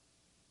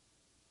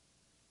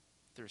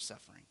 Through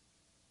suffering.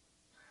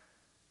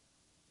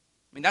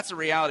 I mean, that's a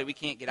reality we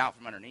can't get out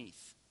from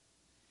underneath.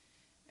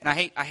 And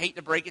I hate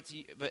to break it to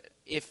you, but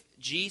if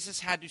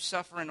Jesus had to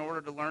suffer in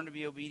order to learn to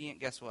be obedient,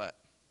 guess what?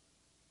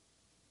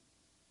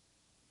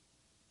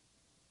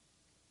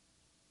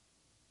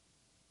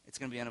 It's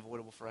going to be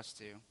unavoidable for us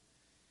too.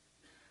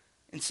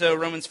 And so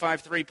Romans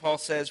 5:3, Paul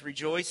says,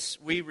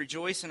 we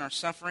rejoice in our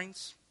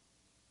sufferings,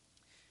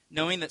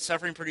 knowing that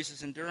suffering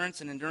produces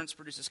endurance, and endurance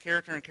produces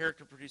character, and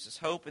character produces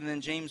hope. And then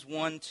James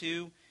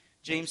 1:2,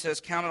 James says,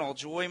 "Count it all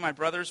joy, my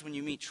brothers, when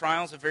you meet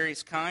trials of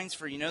various kinds,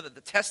 for you know that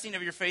the testing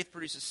of your faith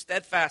produces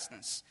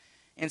steadfastness.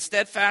 And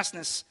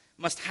steadfastness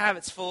must have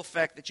its full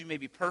effect, that you may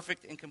be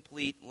perfect and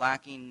complete,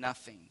 lacking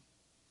nothing."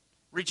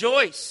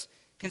 Rejoice.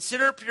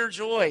 Consider it pure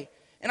joy.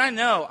 And I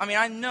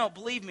know,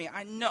 believe me,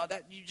 I know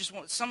that you just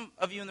want, some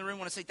of you in the room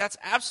want to say, that's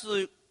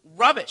absolute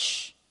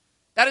rubbish.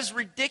 That is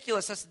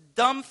ridiculous. That's a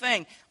dumb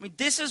thing. I mean,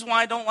 this is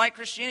why I don't like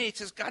Christianity,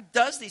 because God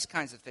does these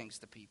kinds of things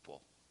to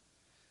people.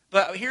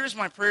 But here's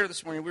my prayer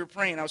this morning. We were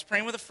praying. I was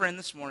praying with a friend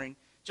this morning,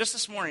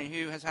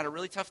 who has had a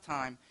really tough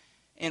time.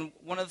 And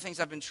one of the things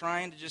I've been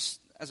trying to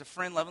just, as a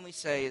friend, lovingly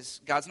say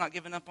is, God's not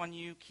giving up on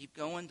you. Keep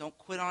going. Don't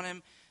quit on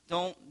him.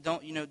 Don't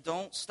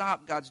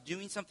stop. God's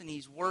doing something.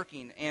 He's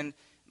working. And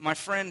my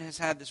friend has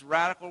had this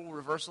radical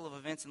reversal of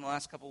events in the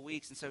last couple of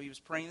weeks, and so he was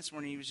praying this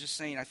morning. He was just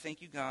saying, "I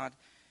thank you, God,"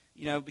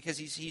 because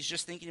he's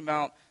just thinking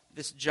about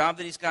this job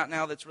that he's got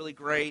now that's really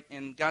great,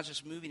 and God's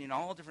just moving in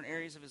all different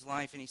areas of his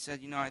life. And he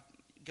said,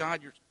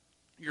 "God,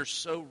 you're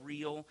so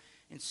real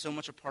and so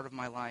much a part of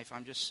my life.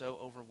 I'm just so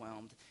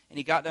overwhelmed." And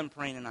he got done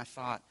praying, and I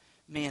thought,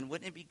 man,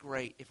 wouldn't it be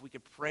great if we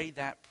could pray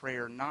that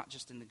prayer not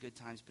just in the good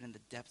times, but in the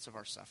depths of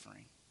our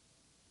suffering?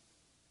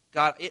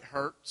 God, it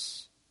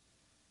hurts.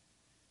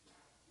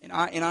 And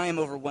I am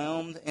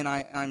overwhelmed, and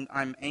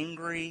I'm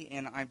angry,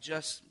 and I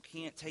just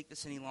can't take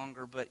this any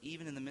longer. But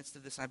even in the midst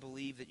of this, I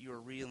believe that you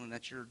are real and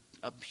that you're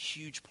a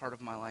huge part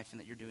of my life and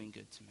that you're doing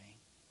good to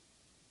me.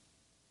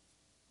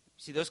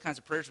 See, those kinds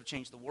of prayers would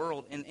change the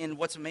world. And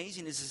what's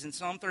amazing is in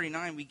Psalm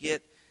 39, we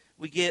get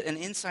an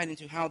insight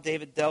into how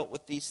David dealt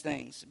with these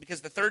things.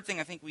 Because the third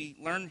thing I think we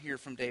learn here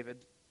from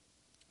David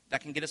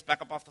that can get us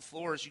back up off the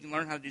floor is you can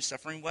learn how to do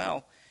suffering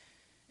well.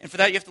 And for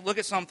that, you have to look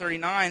at Psalm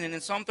 39. And in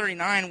Psalm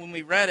 39, when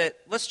we read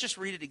it, let's just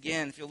read it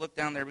again if you'll look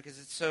down there, because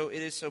it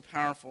is so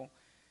powerful.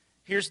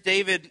 Here's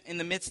David in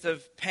the midst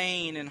of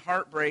pain and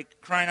heartbreak,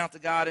 crying out to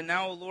God, "And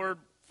now, O Lord,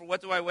 for what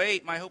do I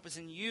wait? My hope is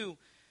in you.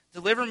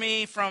 Deliver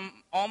me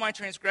from all my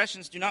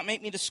transgressions. Do not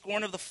make me the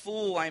scorn of the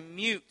fool. I am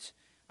mute.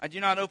 I do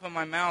not open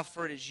my mouth,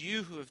 for it is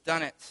you who have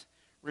done it.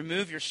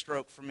 Remove your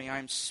stroke from me. I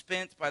am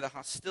spent by the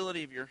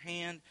hostility of your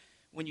hand.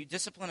 When you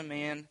discipline a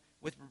man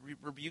with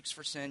rebukes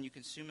for sin, you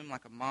consume him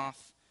like a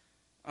moth.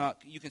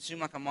 You consume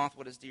like a moth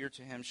what is dear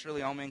to him.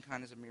 Surely all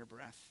mankind is a mere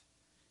breath.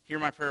 Hear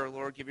my prayer, O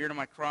Lord. Give ear to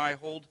my cry.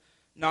 Hold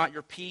not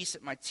your peace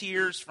at my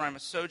tears, for I am a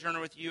sojourner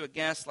with you, a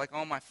guest like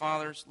all my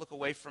fathers. Look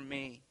away from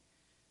me,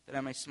 that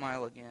I may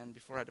smile again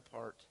before I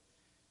depart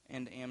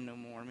and am no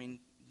more." I mean,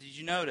 did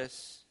you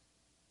notice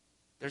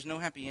there's no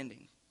happy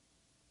ending?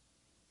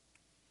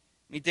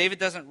 I mean, David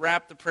doesn't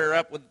wrap the prayer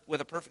up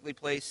with a perfectly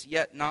placed,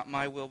 "Yet not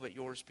my will but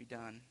yours be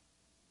done."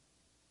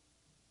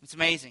 It's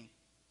amazing.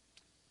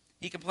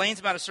 He complains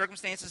about his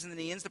circumstances, and then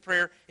he ends the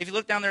prayer. If you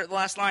look down there at the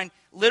last line,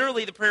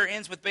 literally the prayer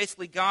ends with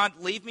basically, God,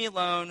 leave me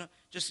alone.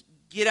 Just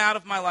get out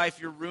of my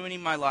life. You're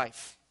ruining my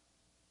life.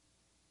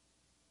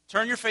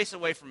 Turn your face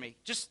away from me.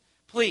 Just,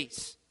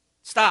 please,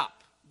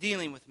 stop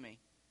dealing with me.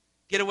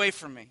 Get away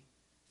from me.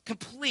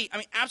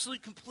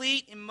 Absolute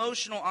complete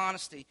emotional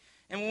honesty.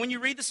 And when you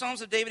read the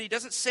Psalms of David, he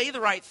doesn't say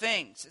the right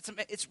things.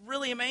 It's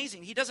really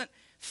amazing. He doesn't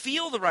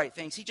feel the right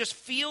things. He just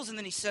feels, and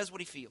then he says what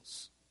he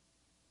feels.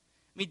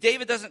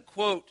 David doesn't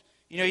quote,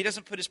 he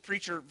doesn't put his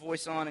preacher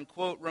voice on and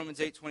quote Romans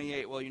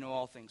 8:28, well,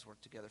 all things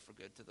work together for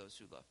good to those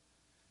who love,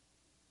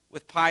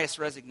 with pious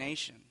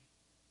resignation.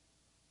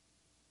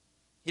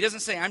 He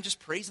doesn't say, I'm just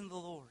praising the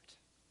Lord.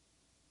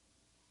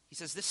 He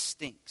says, this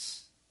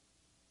stinks,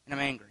 and I'm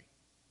angry.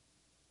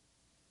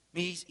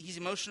 He's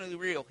emotionally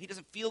real. He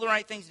doesn't feel the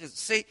right things. He doesn't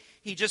say.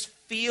 He just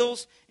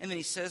feels, and then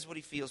he says what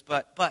he feels.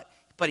 But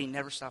he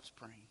never stops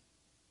praying.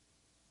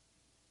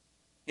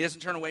 He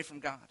doesn't turn away from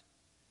God.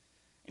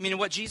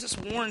 What Jesus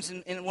warns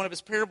in one of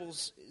his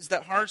parables is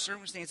that hard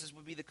circumstances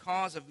would be the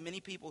cause of many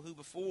people who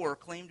before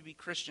claimed to be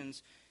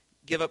Christians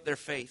give up their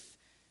faith.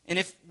 And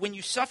if when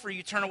you suffer,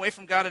 you turn away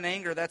from God in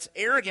anger, that's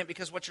arrogant,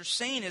 because what you're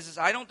saying is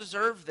I don't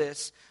deserve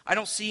this. I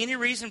don't see any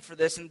reason for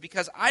this. And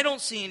because I don't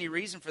see any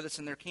reason for this,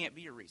 and there can't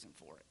be a reason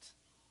for it.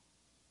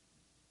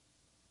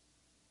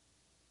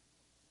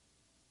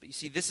 But you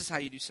see, this is how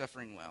you do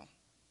suffering well.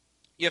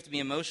 You have to be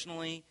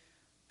emotionally,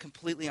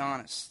 completely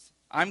honest.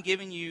 I'm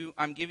giving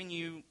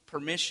you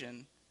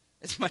permission,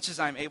 as much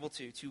as I'm able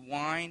to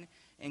whine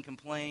and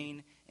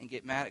complain and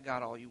get mad at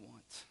God all you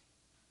want.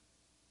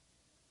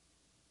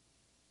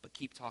 But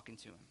keep talking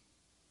to him.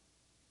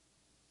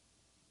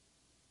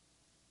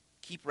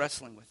 Keep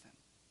wrestling with him.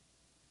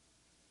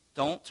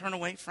 Don't turn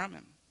away from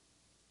him.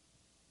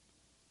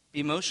 Be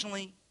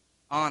emotionally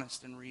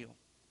honest and real,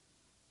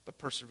 but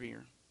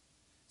persevere.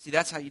 See,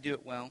 that's how you do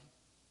it well.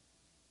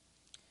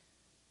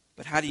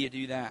 But how do you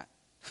do that?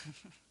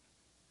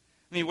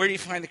 Where do you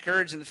find the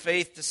courage and the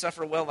faith to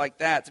suffer well like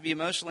that? To be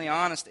emotionally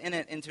honest in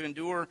it and to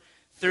endure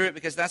through it,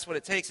 because that's what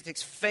it takes. It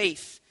takes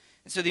faith.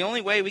 And so the only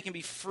way we can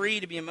be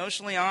free to be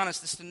emotionally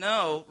honest is to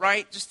know,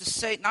 right? Just to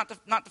say, not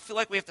to feel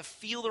like we have to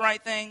feel the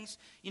right things.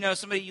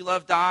 Somebody you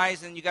love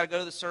dies, and you got to go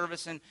to the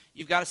service, and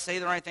you've got to say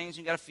the right things,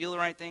 and you got to feel the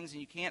right things,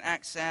 and you can't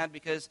act sad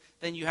because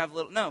then you have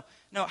little. No.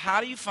 How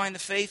do you find the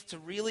faith to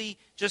really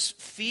just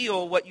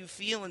feel what you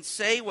feel and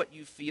say what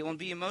you feel and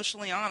be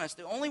emotionally honest?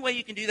 The only way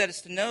you can do that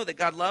is to know that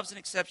God loves and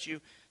accepts you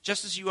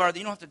just as you are. That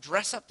you don't have to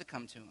dress up to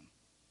come to him.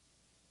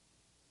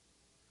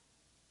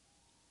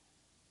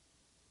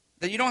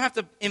 That you don't have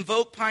to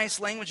invoke pious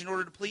language in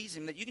order to please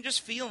him. That you can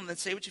just feel him and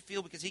say what you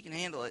feel because he can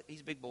handle it.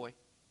 He's a big boy.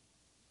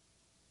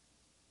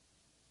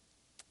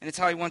 And it's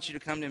how he wants you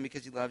to come to him,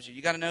 because he loves you.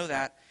 You got to know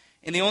that.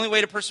 And the only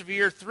way to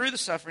persevere through the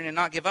suffering and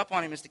not give up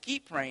on him is to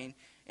keep praying.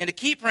 And to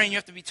keep praying, you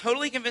have to be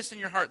totally convinced in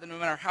your heart that no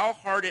matter how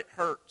hard it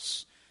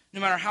hurts,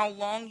 no matter how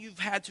long you've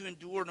had to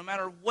endure, no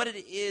matter what it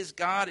is,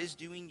 God is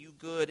doing you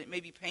good. It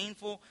may be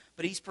painful,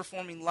 but he's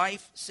performing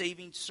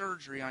life-saving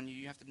surgery on you.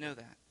 You have to know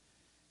that.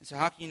 And so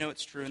how can you know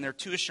it's true? And there are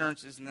two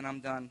assurances, and then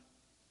I'm done.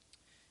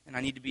 And I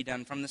need to be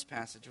done from this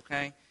passage,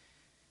 okay?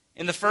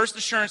 And the first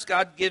assurance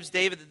God gives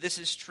David that this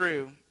is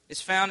true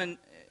is found in,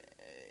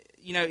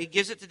 he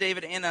gives it to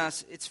David and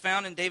us. It's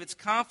found in David's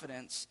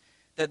confidence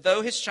that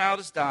though his child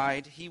has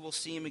died, he will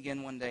see him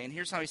again one day. And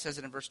here's how he says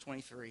it in verse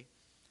 23.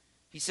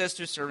 He says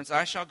to his servants,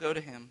 I shall go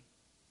to him,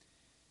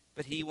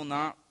 but he will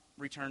not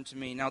return to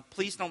me. Now,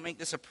 please don't make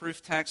this a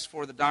proof text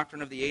for the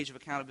doctrine of the age of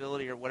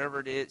accountability or whatever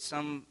it is.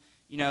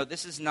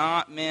 This is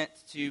not meant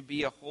to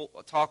be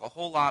talk a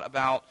whole lot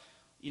about,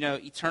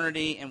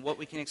 eternity and what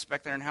we can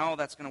expect there and how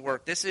that's going to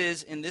work. This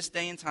is, in this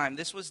day and time,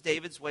 this was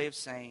David's way of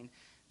saying,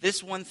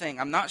 this one thing,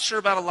 I'm not sure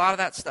about a lot of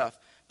that stuff,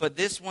 but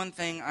this one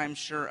thing I'm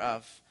sure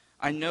of.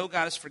 I know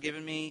God has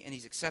forgiven me and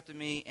he's accepted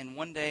me, and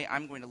one day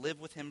I'm going to live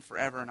with him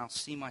forever, and I'll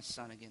see my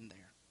son again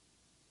there.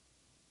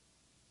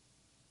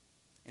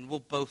 And we'll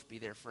both be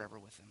there forever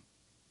with him.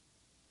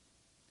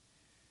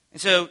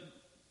 And so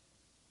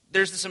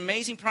there's this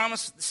amazing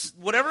promise.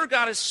 Whatever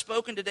God has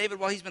spoken to David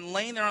while he's been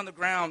laying there on the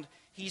ground,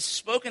 he's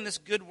spoken this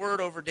good word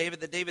over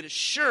David, that David is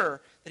sure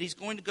that he's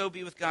going to go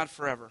be with God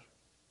forever.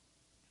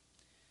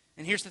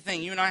 And here's the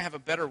thing. You and I have a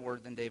better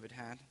word than David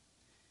had.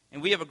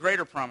 And we have a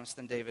greater promise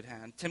than David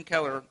had. Tim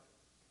Keller,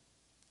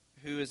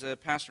 who is a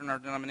pastor in our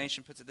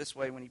denomination, puts it this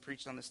way when he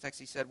preached on this text.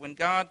 He said, when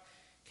God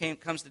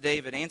comes to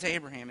David and to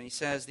Abraham, and he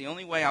says, the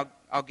only way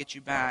I'll get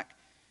you back,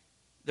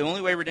 the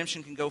only way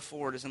redemption can go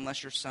forward is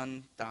unless your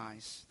son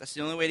dies. That's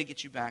the only way to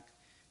get you back.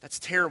 That's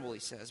terrible, he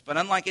says. But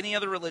unlike any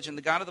other religion,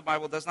 the God of the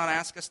Bible does not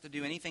ask us to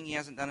do anything he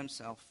hasn't done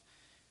himself.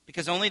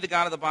 Because only the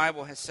God of the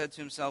Bible has said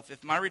to himself,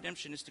 if my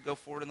redemption is to go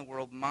forward in the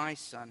world, my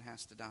son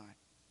has to die.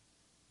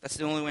 That's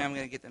the only way I'm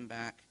going to get them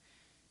back.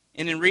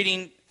 And in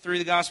reading through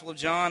the Gospel of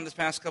John this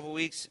past couple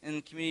weeks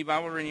in Community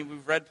Bible reading,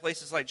 we've read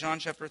places like John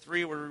chapter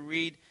 3, where we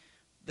read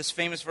this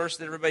famous verse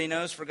that everybody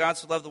knows, for God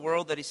so loved the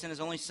world that he sent his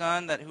only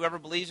son, that whoever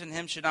believes in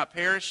him should not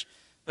perish,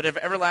 but of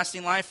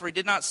everlasting life. For he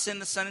did not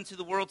send the Son into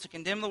the world to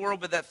condemn the world,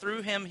 but that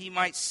through him he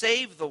might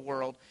save the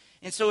world.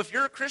 And so if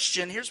you're a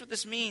Christian, here's what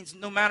this means.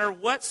 No matter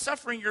what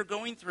suffering you're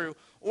going through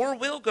or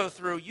will go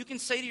through, you can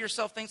say to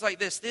yourself things like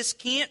this: this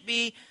can't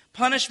be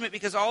punishment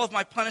because all of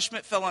my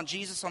punishment fell on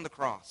Jesus on the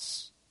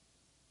cross.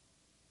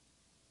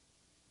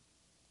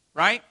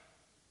 Right?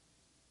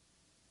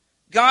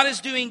 God is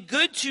doing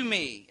good to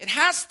me. It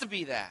has to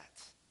be that.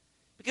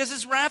 Because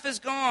his wrath is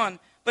gone,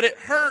 but it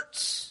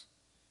hurts.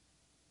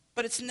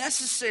 But it's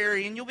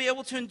necessary, and you'll be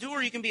able to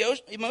endure. You can be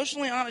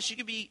emotionally honest. You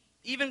can be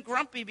even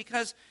grumpy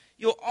because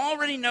you'll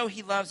already know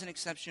he loves and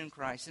accepts you in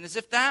Christ. And as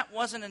if that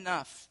wasn't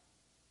enough,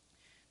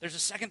 there's a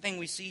second thing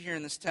we see here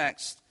in this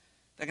text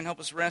that can help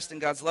us rest in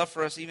God's love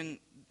for us even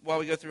while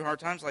we go through hard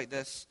times like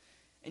this.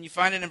 And you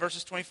find it in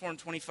verses 24 and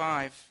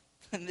 25.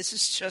 And this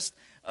is just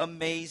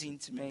amazing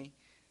to me.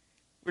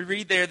 We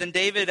read there, then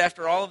David,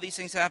 after all of these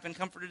things happened,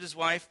 comforted his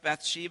wife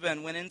Bathsheba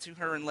and went into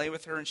her and lay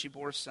with her, and she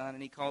bore a son,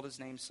 and he called his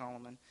name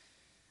Solomon.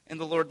 And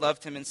the Lord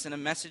loved him and sent a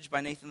message by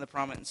Nathan the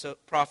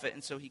prophet,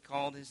 and so he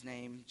called his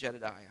name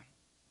Jedediah.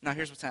 Now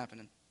here's what's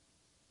happening.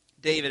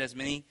 David has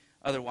many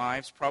other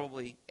wives,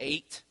 probably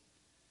 8.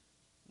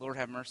 Lord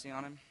have mercy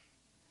on him.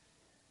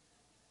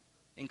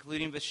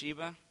 Including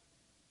Bathsheba.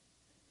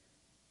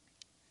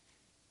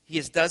 He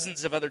has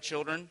dozens of other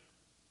children,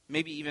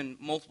 maybe even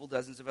multiple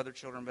dozens of other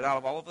children, but out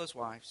of all of those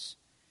wives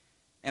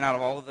and out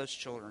of all of those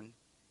children,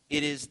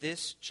 it is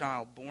this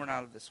child born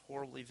out of this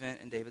horrible event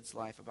in David's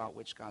life about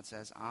which God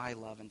says, I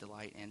love and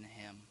delight in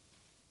him.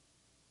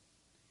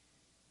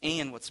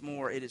 And what's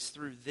more, it is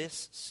through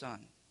this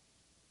son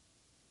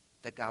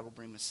that God will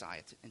bring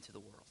Messiah into the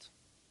world.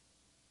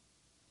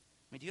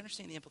 I mean, do you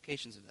understand the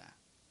implications of that?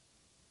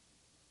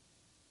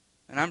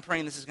 And I'm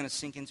praying this is going to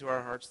sink into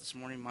our hearts this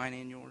morning, mine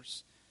and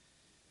yours.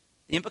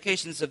 The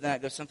implications of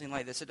that go something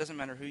like this. It doesn't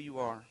matter who you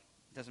are.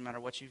 It doesn't matter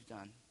what you've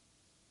done.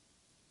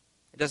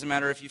 It doesn't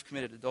matter if you've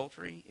committed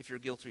adultery, if you're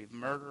guilty of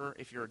murder,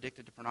 if you're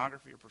addicted to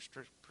pornography or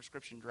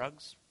prescription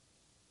drugs.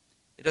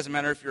 It doesn't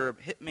matter if you're a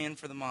hitman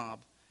for the mob.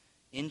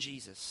 In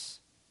Jesus,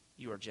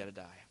 you are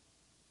Jedediah.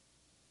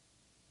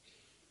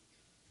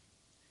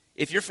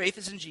 If your faith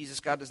is in Jesus,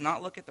 God does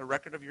not look at the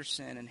record of your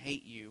sin and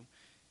hate you.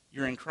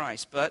 You're in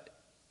Christ. But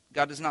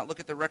God does not look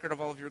at the record of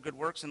all of your good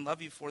works and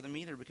love you for them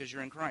either because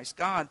you're in Christ.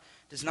 God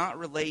does not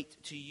relate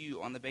to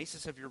you on the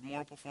basis of your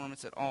moral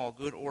performance at all,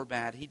 good or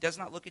bad. He does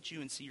not look at you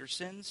and see your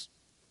sins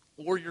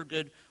or your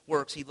good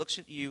works. He looks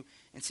at you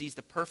and sees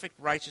the perfect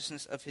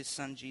righteousness of his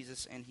son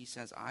Jesus, and he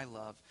says, I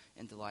love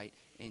and delight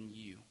in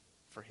you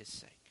for his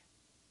sake.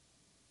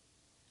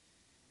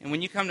 And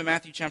when you come to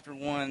Matthew chapter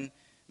 1,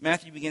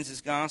 Matthew begins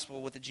his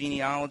gospel with a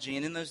genealogy,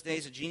 and in those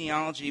days a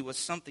genealogy was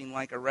something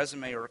like a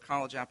resume or a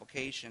college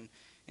application.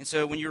 And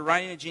so when you're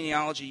writing a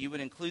genealogy, you would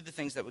include the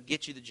things that would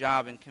get you the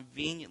job and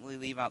conveniently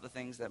leave out the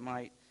things that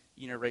might,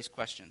 raise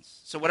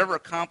questions. So whatever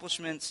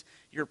accomplishments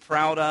you're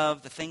proud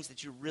of, the things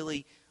that you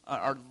really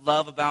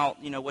love about,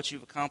 what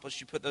you've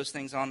accomplished, you put those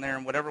things on there,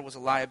 and whatever was a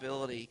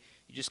liability,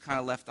 you just kind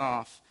of left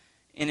off.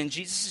 And in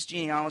Jesus'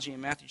 genealogy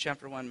in Matthew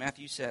chapter 1,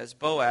 Matthew says,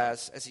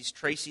 Boaz, as he's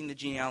tracing the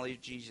genealogy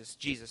of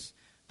Jesus,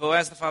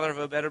 Boaz the father of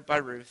Obed by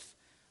Ruth,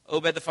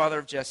 Obed the father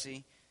of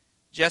Jesse,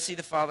 Jesse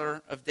the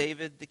father of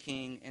David the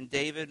king, and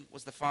David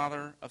was the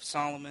father of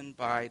Solomon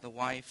by the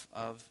wife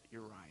of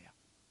Uriah.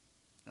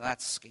 Now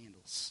that's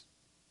scandalous.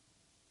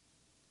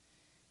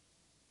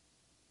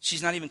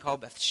 She's not even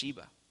called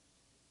Bathsheba.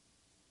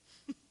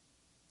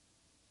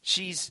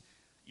 She's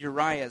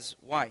Uriah's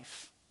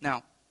wife.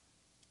 Now,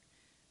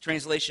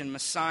 translation,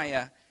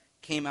 Messiah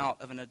came out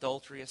of an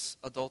adulterous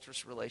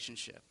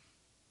relationship.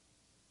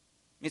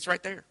 I mean, it's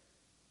right there.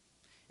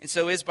 And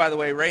so is, by the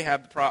way,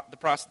 Rahab the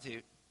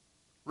prostitute,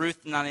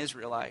 Ruth the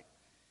non-Israelite,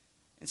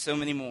 and so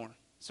many more.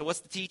 So what's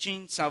the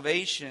teaching?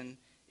 Salvation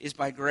is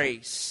by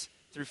grace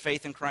through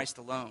faith in Christ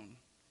alone.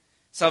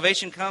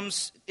 Salvation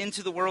comes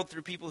into the world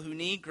through people who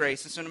need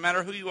grace. And so no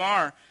matter who you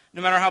are,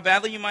 no matter how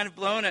badly you might have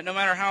blown it, no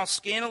matter how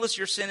scandalous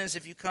your sin is,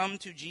 if you come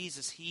to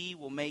Jesus, he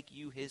will make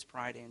you his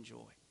pride and joy.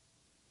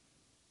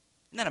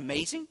 Isn't that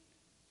amazing?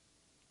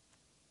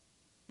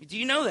 Do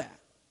you know that?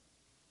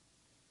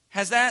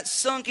 Has that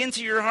sunk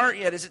into your heart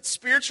yet? Is it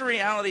spiritual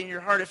reality in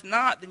your heart? If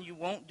not, then you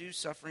won't do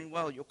suffering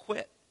well. You'll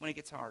quit when it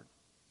gets hard.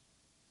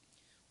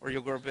 Or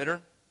you'll grow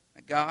bitter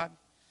at God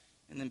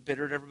and then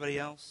bitter at everybody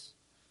else.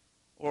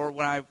 Or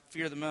what I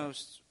fear the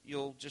most,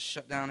 you'll just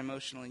shut down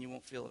emotionally and you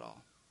won't feel it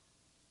all.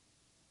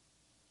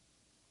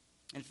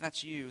 And if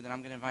that's you, then I'm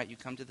going to invite you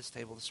to come to this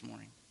table this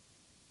morning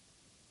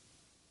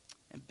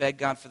and beg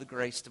God for the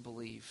grace to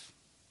believe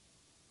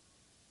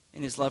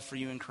in his love for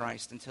you in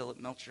Christ until it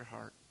melts your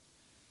heart.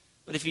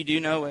 But if you do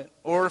know it,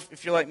 or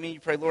if you're like me, you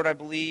pray, Lord, I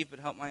believe, but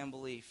help my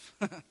unbelief.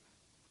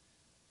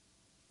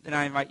 Then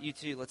I invite you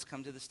too. Let's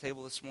come to this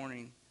table this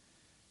morning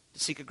to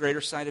seek a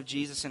greater sight of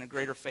Jesus and a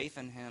greater faith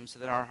in him so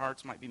that our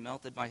hearts might be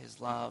melted by his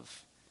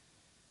love.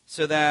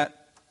 So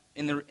that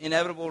in the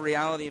inevitable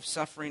reality of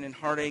suffering and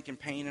heartache and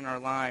pain in our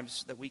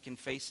lives, that we can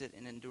face it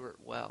and endure it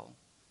well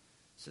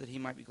so that he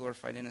might be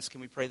glorified in us.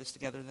 Can we pray this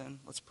together then?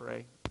 Let's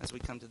pray as we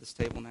come to this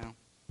table now.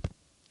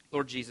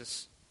 Lord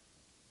Jesus,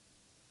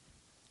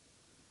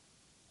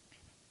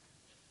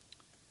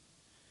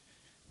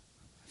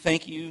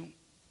 thank you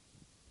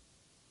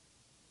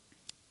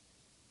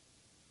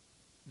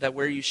that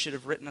where you should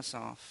have written us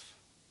off,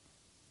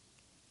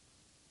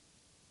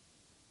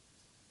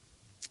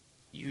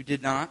 you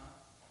did not.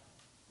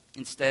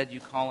 Instead,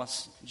 you call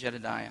us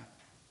Jedediah.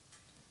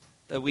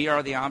 That we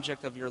are the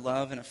object of your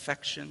love and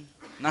affection,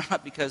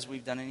 not because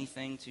we've done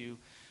anything to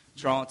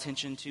draw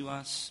attention to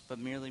us, but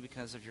merely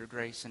because of your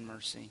grace and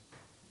mercy.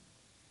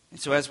 And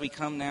so as we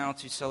come now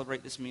to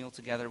celebrate this meal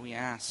together, we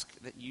ask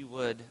that you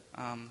would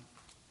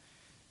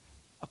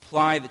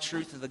apply the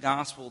truth of the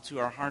gospel to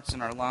our hearts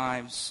and our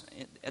lives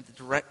at the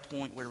direct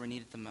point where we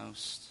need it the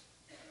most.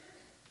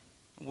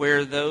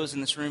 Where those in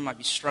this room might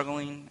be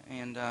struggling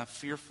and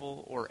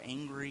fearful or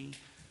angry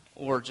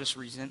or just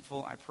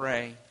resentful, I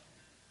pray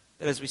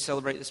that as we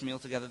celebrate this meal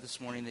together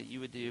this morning, that you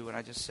would do what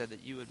I just said,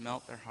 that you would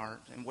melt their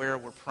heart. And where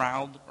we're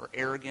proud or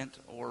arrogant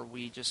or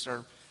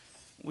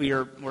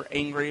we're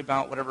angry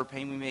about whatever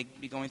pain we may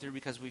be going through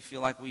because we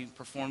feel like we've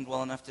performed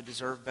well enough to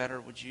deserve better,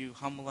 would you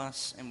humble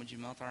us and would you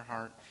melt our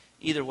heart?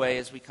 Either way,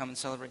 as we come and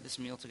celebrate this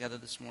meal together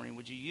this morning,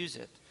 would you use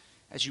it,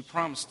 as you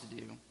promised to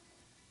do,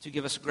 to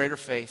give us greater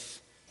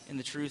faith in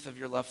the truth of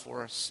your love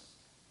for us?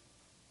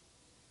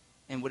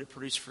 And would it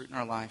produce fruit in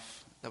our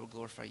life that would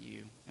glorify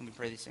you? And we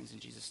pray these things in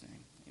Jesus'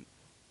 name. Amen.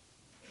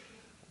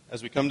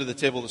 As we come to the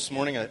table this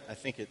morning, I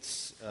think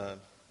it's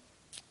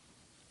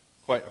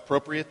quite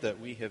appropriate that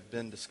we have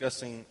been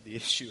discussing the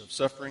issue of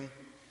suffering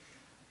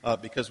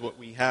because what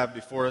we have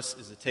before us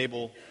is a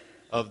table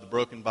of the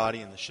broken body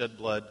and the shed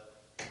blood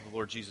of the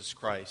Lord Jesus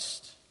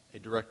Christ, a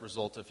direct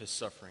result of his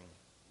suffering.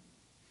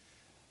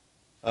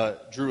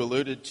 Drew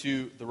alluded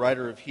to the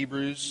writer of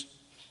Hebrews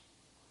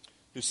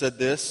who said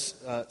this,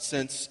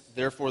 since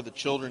therefore the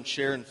children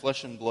share in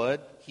flesh and blood,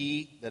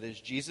 he, that is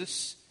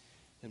Jesus,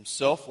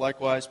 himself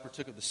likewise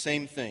partook of the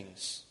same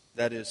things,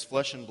 that is,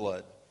 flesh and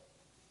blood.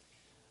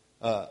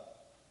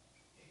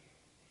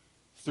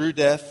 Through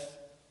death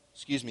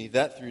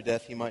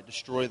he might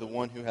destroy the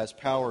one who has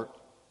power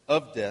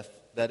of death,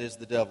 that is,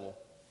 the devil,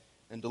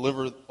 and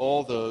deliver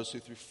all those who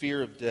through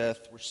fear of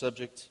death were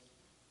subject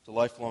to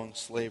lifelong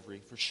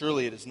slavery. For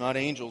surely it is not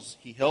angels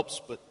he helps,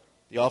 but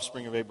the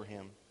offspring of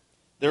Abraham.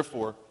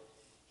 Therefore,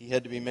 he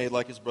had to be made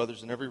like his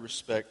brothers in every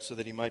respect, so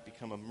that he might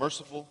become a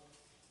merciful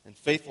and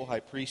faithful high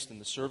priest in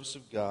the service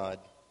of God.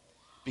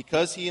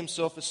 Because he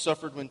himself has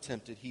suffered when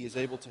tempted, he is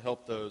able to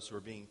help those who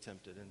are being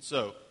tempted. And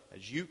so,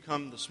 as you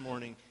come this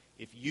morning,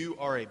 if you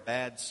are a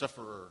bad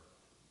sufferer,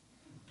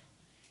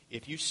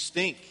 if you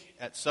stink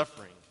at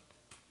suffering,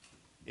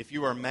 if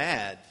you are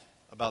mad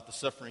about the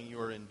suffering you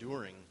are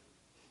enduring,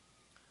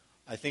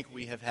 I think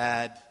we have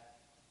had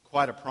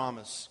quite a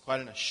promise,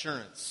 quite an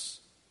assurance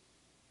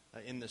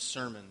in this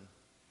sermon.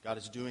 God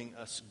is doing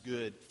us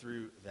good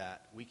through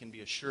that. We can be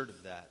assured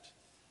of that.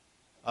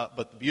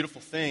 But the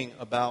beautiful thing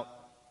about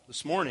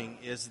this morning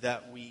is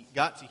that we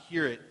got to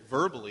hear it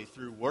verbally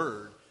through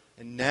word,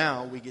 and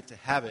now we get to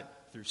have it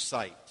through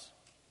sight.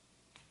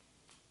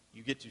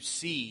 You get to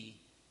see,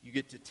 you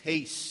get to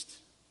taste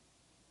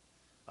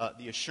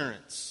the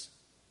assurance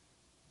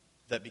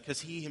that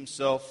because he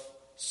himself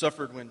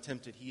suffered when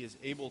tempted, he is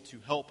able to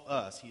help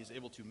us, he is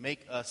able to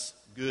make us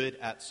good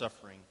at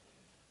suffering,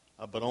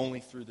 but only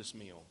through this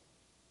meal.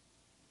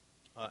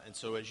 And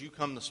so as you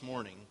come this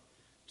morning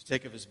to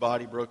take of his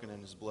body broken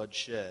and his blood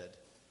shed,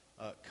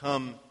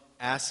 come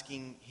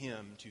asking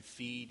him to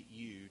feed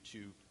you,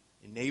 to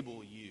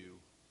enable you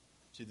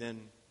to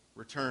then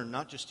return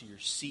not just to your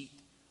seat,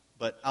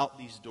 but out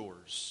these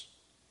doors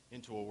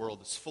into a world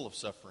that's full of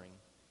suffering,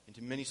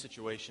 into many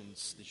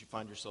situations that you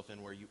find yourself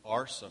in where you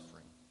are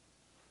suffering,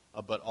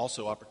 but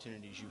also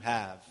opportunities you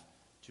have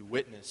to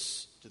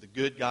witness to the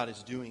good God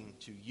is doing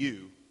to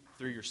you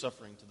through your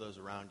suffering to those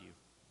around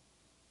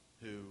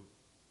you who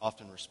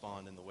often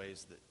respond in the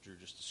ways that Drew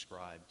just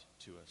described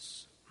to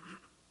us.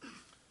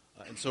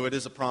 And so it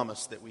is a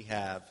promise that we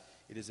have.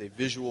 It is a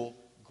visual,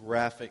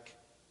 graphic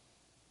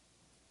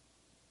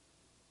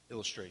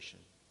illustration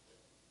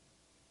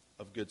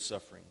of good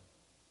suffering.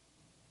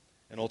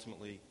 And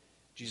ultimately,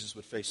 Jesus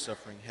would face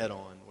suffering head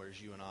on,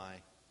 whereas you and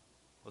I,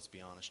 let's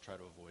be honest, try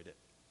to avoid it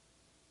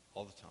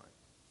all the time,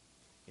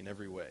 in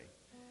every way.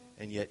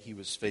 And yet he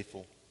was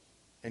faithful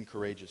and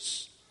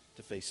courageous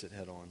to face it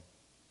head on.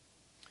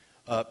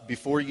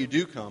 Before you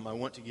do come, I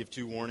want to give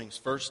two warnings.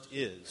 First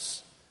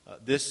is,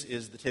 this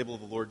is the table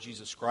of the Lord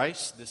Jesus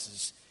Christ. This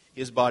is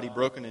his body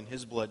broken and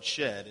his blood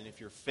shed. And if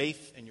your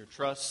faith and your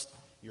trust,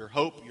 your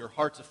hope, your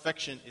heart's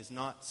affection is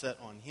not set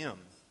on him,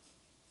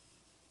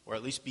 or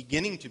at least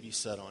beginning to be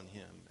set on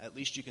him, at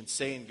least you can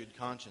say in good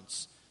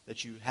conscience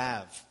that you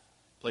have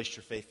placed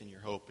your faith and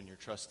your hope and your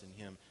trust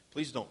in him.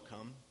 Please don't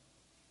come.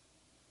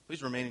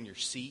 Please remain in your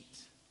seat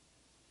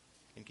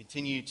and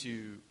continue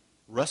to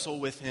wrestle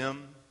with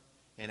him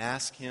and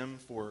ask him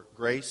for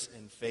grace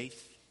and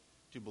faith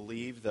to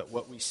believe that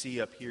what we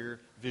see up here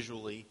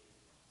visually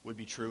would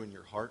be true in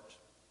your heart.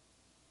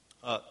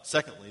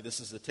 Secondly, this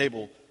is a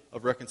table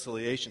of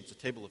reconciliation. It's a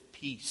table of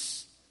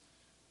peace.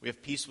 We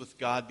have peace with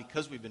God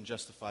because we've been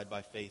justified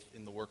by faith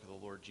in the work of the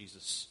Lord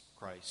Jesus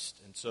Christ.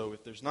 And so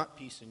if there's not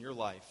peace in your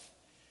life,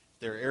 if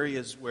there are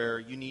areas where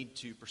you need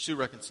to pursue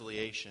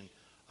reconciliation,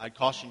 I'd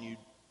caution you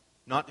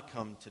not to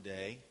come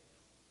today.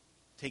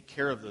 Take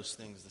care of those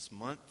things this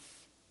month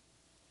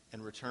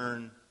and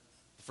return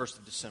the 1st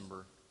of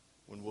December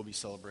when we'll be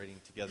celebrating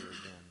together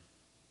again.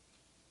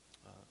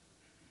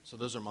 So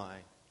those are my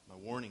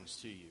warnings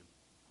to you.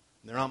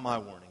 And they're not my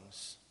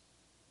warnings.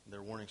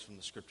 They're warnings from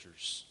the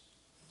Scriptures.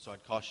 So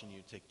I'd caution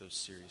you to take those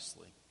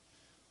seriously.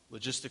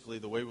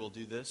 Logistically, the way we'll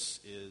do this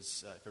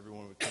is if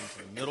everyone would come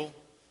to the middle,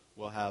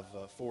 we'll have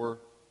 4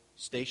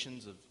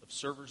 stations of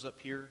servers up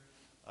here.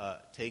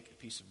 Take a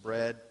piece of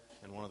bread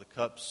and one of the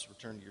cups,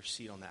 return to your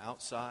seat on the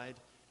outside,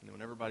 and then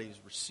when everybody's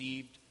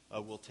received,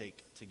 we'll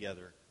take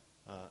together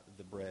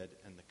the bread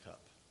and the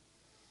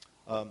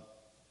cup.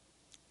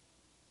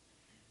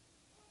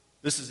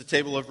 This is a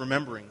table of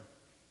remembering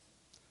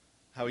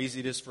how easy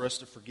it is for us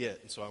to forget.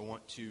 And so I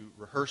want to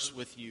rehearse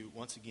with you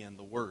once again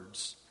the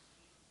words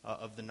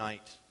of the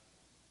night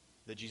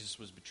that Jesus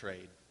was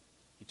betrayed.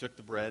 He took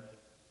the bread,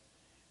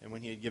 and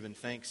when he had given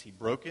thanks, he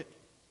broke it,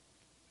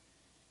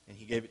 and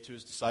he gave it to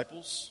his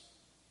disciples,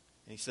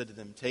 and he said to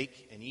them,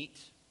 "Take and eat.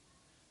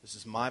 This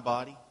is my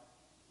body,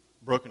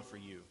 broken for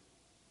you.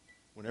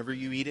 Whenever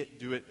you eat it,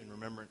 do it in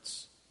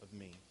remembrance of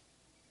me."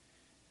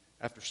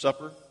 After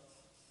supper,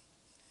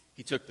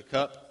 he took the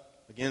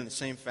cup, again in the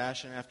same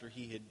fashion after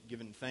he had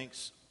given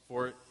thanks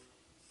for it.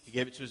 He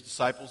gave it to his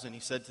disciples, and he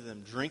said to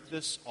them, "Drink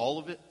this, all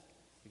of it,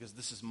 because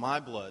this is my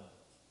blood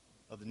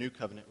of the new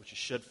covenant, which is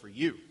shed for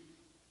you,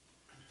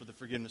 for the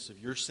forgiveness of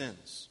your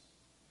sins.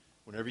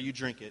 Whenever you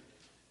drink it,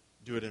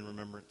 do it in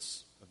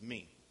remembrance of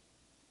me."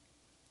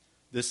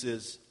 This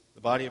is the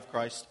body of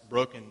Christ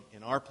broken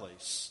in our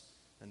place,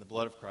 and the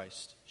blood of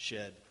Christ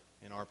shed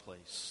in our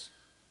place.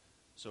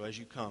 So as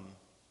you come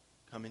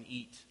and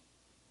eat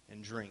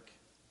and drink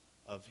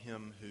of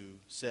him who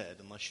said,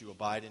 "Unless you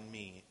abide in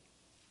me,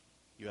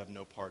 you have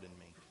no part in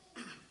me."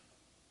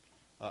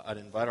 I'd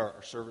invite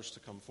our servers to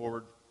come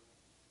forward,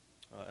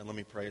 and let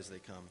me pray as they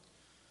come.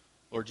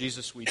 Lord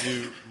Jesus, we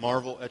do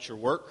marvel at your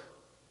work.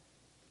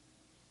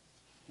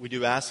 We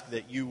do ask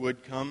that you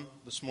would come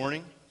this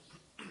morning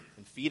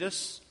and feed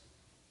us.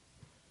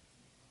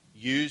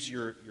 Use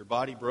your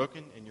body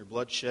broken and your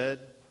blood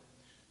shed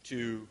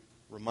to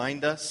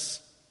remind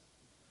us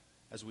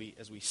as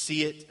we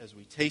see it, as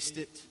we taste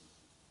it,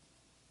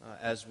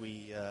 as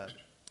we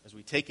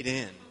take it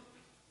in.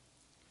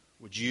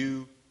 Would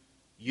you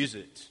use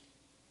it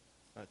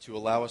to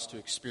allow us to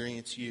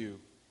experience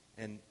you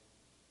and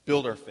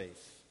build our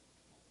faith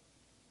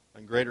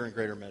in greater and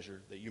greater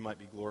measure, that you might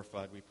be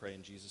glorified, we pray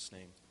in Jesus'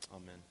 name.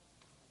 Amen.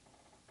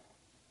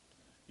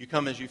 You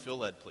come as you feel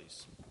led,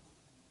 please.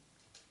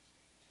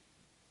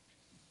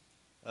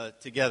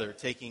 Together,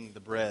 taking the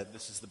bread,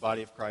 this is the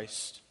body of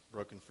Christ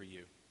broken for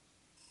you.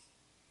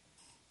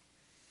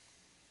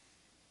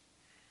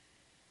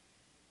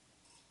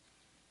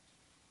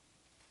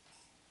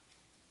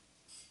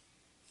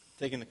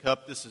 Taking the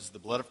cup, this is the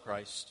blood of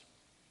Christ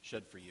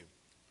shed for you.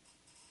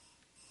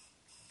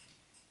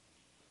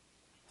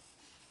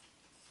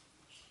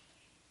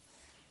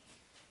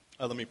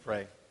 Let me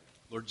pray.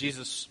 Lord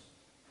Jesus,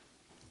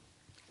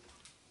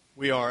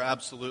 we are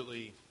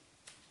absolutely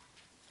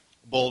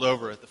bowled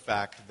over at the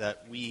fact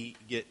that we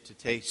get to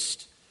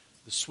taste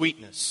the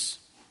sweetness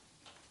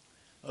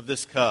of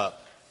this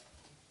cup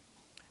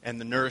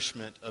and the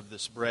nourishment of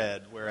this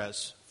bread,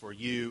 whereas for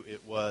you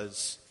it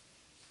was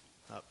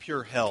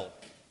pure hell.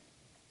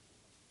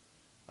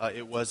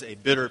 It was a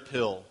bitter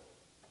pill.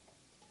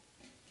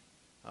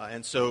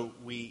 And so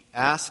we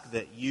ask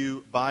that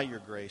you, by your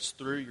grace,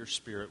 through your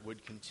Spirit,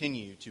 would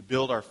continue to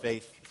build our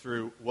faith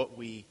through what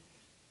we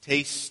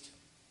taste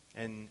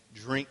and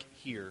drink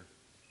here.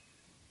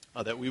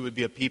 That we would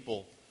be a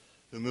people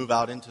who move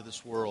out into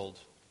this world,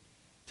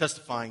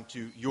 testifying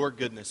to your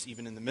goodness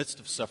even in the midst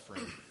of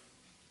suffering.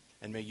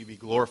 And may you be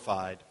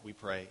glorified, we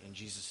pray, in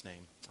Jesus'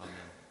 name. Amen.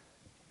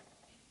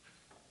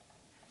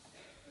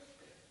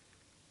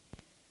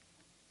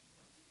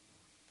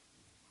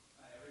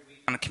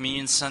 On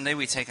Communion Sunday,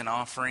 we take an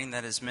offering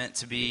that is meant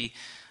to be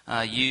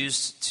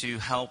used to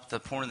help the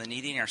poor and the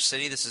needy in our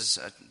city. This is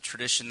a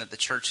tradition that the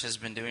church has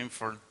been doing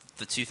for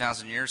the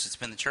 2,000 years it's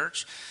been the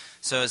church.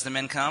 So as the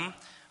men come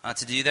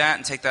to do that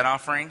and take that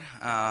offering,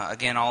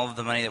 again, all of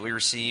the money that we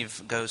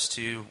receive goes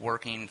to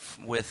working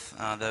with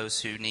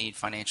those who need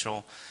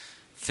financial,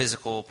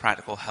 physical,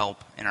 practical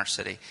help in our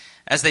city.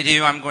 As they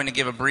do, I'm going to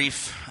give a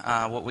brief,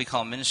 what we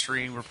call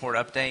ministry report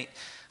update.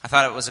 I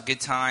thought it was a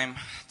good time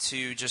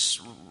to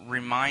just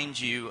remind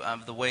you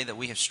of the way that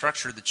we have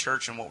structured the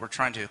church and what we're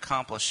trying to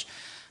accomplish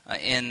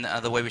in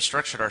the way we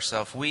structured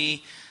ourselves.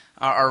 We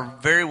are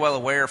very well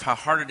aware of how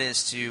hard it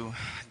is to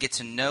get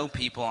to know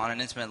people on an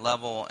intimate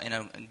level in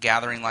a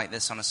gathering like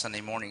this on a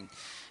Sunday morning.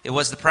 It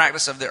was the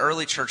practice of the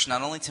early church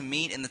not only to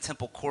meet in the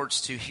temple courts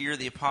to hear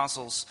the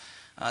apostles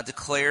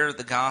declare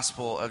the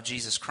gospel of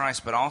Jesus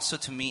Christ, but also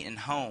to meet in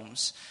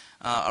homes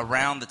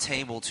around the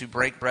table to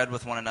break bread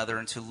with one another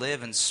and to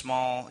live in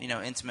small,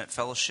 intimate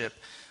fellowship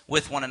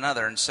with one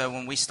another. And so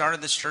when we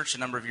started this church a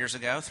number of years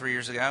ago, 3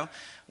 years ago,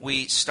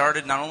 we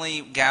started not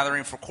only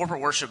gathering for corporate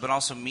worship, but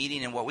also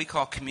meeting in what we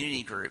call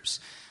community groups.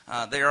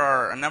 There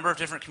are a number of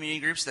different community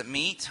groups that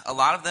meet, a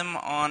lot of them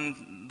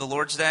on the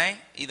Lord's Day,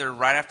 either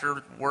right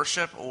after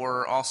worship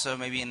or also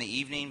maybe in the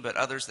evening, but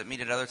others that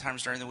meet at other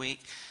times during the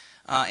week.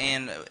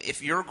 And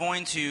if you're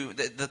going to,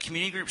 the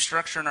community group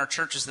structure in our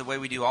church is the way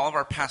we do all of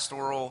our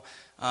pastoral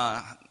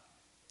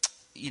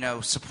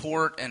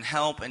support and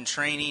help and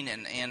training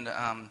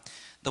and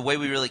the way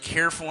we really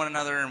care for one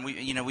another. And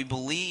we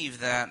believe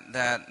that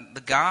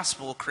the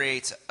gospel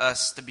creates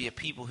us to be a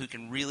people who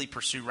can really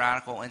pursue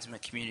radical,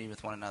 intimate community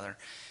with one another.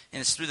 And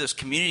it's through those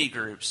community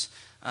groups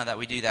that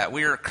we do that.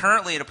 We are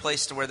currently at a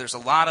place to where there's a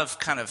lot of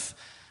kind of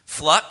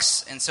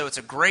flux, and so it's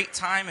a great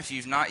time if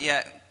you've not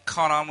yet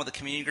caught on with a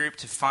community group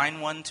to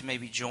find one to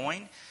maybe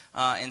join.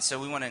 And so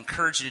we want to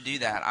encourage you to do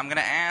that. I'm going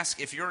to ask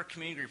if you're a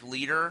community group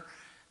leader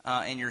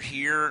and you're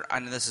here. I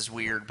know this is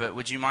weird, but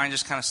would you mind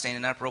just kind of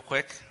standing up real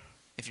quick?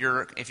 If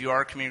you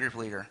are a community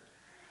group leader.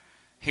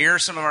 Here are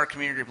some of our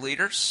community group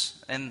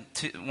leaders, and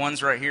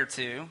one's right here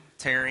too,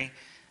 Terry,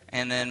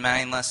 and then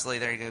Maddie and Leslie.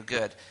 There you go,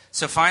 good.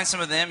 So find some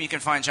of them. You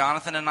can find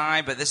Jonathan and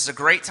I, but this is a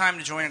great time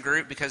to join a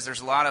group because there's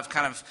a lot of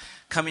kind of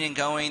coming and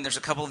going. There's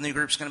a couple of new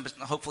groups going to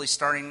be hopefully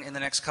starting in the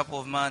next couple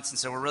of months, and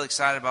so we're really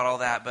excited about all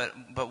that.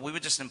 But we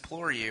would just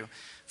implore you,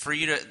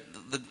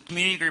 the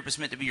community group is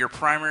meant to be your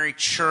primary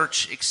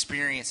church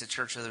experience at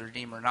Church of the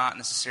Redeemer, not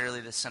necessarily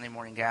the Sunday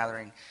morning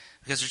gathering,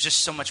 because there's just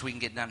so much we can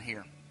get done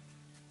here.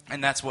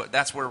 And that's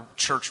where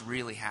church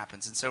really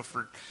happens. And so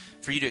for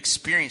you to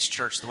experience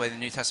church the way the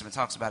New Testament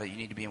talks about it, you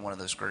need to be in one of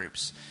those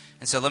groups.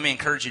 And so let me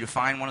encourage you to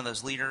find one of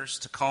those leaders,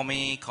 to call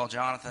me, call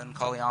Jonathan,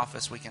 call the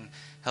office. We can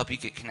help you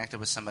get connected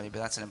with somebody. But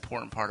that's an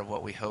important part of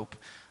what we hope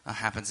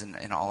happens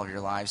in all of your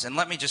lives. And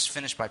let me just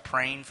finish by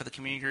praying for the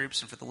community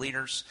groups and for the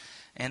leaders.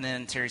 And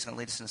then Terry's going to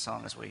lead us in a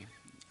song as we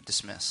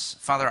dismiss.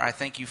 Father, I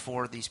thank you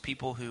for these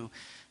people who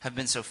have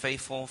been so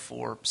faithful,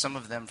 for some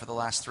of them for the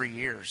last 3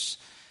 years,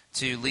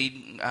 to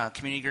lead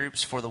community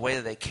groups, for the way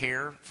that they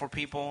care for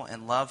people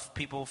and love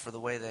people, for the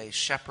way they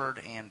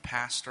shepherd and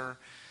pastor.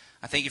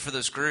 I thank you for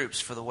those groups,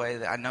 for the way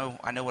that I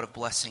know what a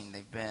blessing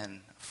they've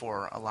been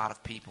for a lot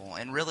of people.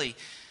 And really,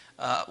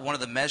 one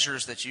of the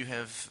measures that you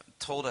have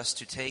told us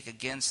to take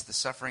against the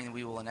suffering that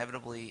we will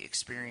inevitably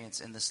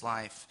experience in this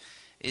life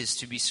is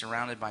to be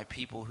surrounded by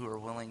people who are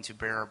willing to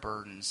bear our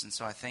burdens. And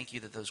so I thank you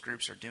that those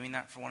groups are doing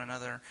that for one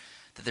another,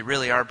 that they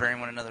really are bearing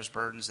one another's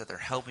burdens, that they're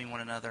helping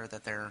one another,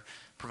 that they're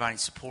providing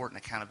support and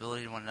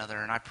accountability to one another.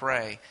 And I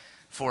pray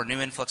for a new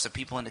influx of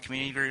people into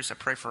community groups. I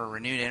pray for a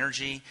renewed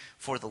energy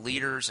for the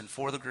leaders and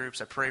for the groups.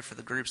 I pray for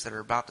the groups that are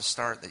about to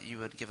start, that you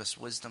would give us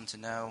wisdom to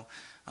know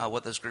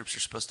what those groups are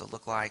supposed to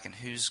look like and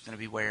who's going to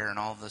be where and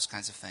all of those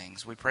kinds of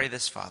things. We pray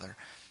this, Father,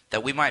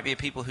 that we might be a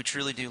people who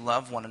truly do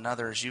love one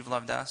another as you've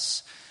loved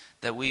us,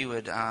 that we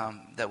would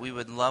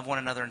love one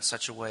another in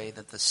such a way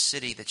that the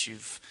city that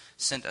you've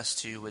sent us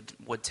to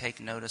would take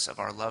notice of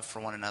our love for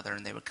one another,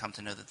 and they would come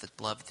to know that the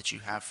love that you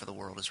have for the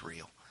world is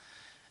real.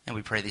 And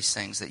we pray these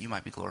things that you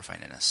might be glorified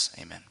in us.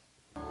 Amen.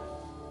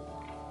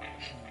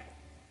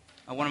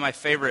 One of my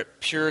favorite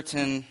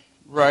Puritan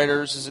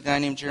writers is a guy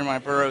named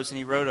Jeremiah Burroughs, and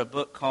he wrote a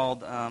book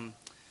called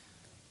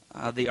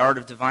The Art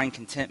of Divine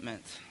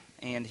Contentment.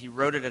 And he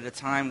wrote it at a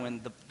time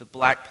when the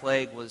Black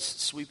Plague was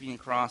sweeping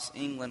across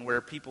England, where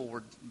people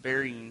were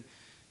burying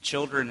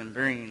children and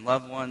burying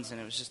loved ones,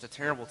 and it was just a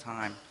terrible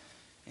time.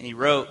 And he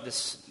wrote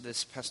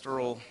this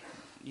pastoral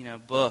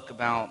book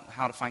about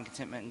how to find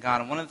contentment in God.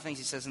 And one of the things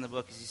he says in the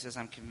book is he says,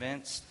 I'm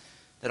convinced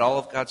that all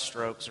of God's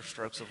strokes are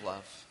strokes of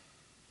love.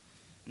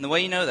 And the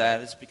way you know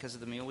that is because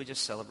of the meal we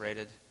just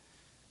celebrated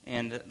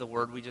and the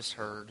word we just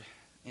heard.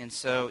 And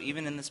so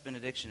even in this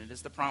benediction, it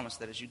is the promise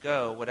that as you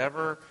go,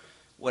 whatever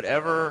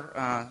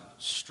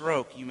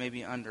stroke you may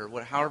be under,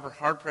 however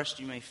hard-pressed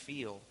you may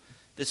feel,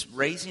 this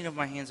raising of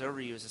my hands over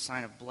you is a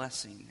sign of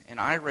blessing. And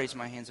I raise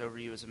my hands over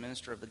you as a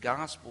minister of the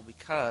gospel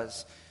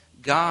because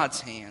God's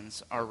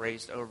hands are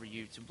raised over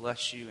you to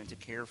bless you and to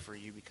care for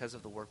you because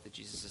of the work that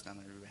Jesus has done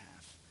on your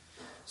behalf.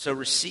 So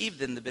receive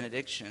then the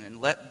benediction,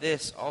 and let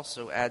this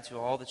also add to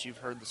all that you've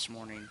heard this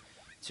morning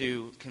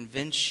to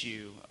convince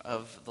you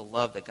of the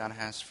love that God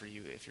has for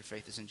you if your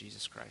faith is in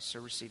Jesus Christ. So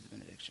receive the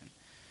benediction.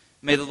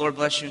 May the Lord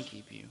bless you and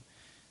keep you.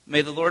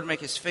 May the Lord make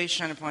his face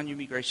shine upon you and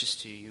be gracious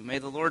to you. May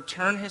the Lord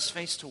turn his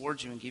face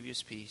towards you and give you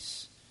his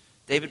peace.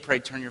 David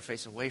prayed, turn your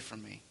face away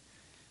from me.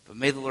 But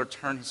may the Lord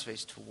turn his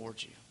face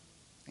towards you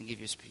and give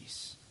you his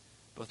peace,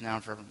 both now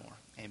and forevermore.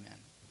 Amen.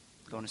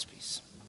 Go in his peace.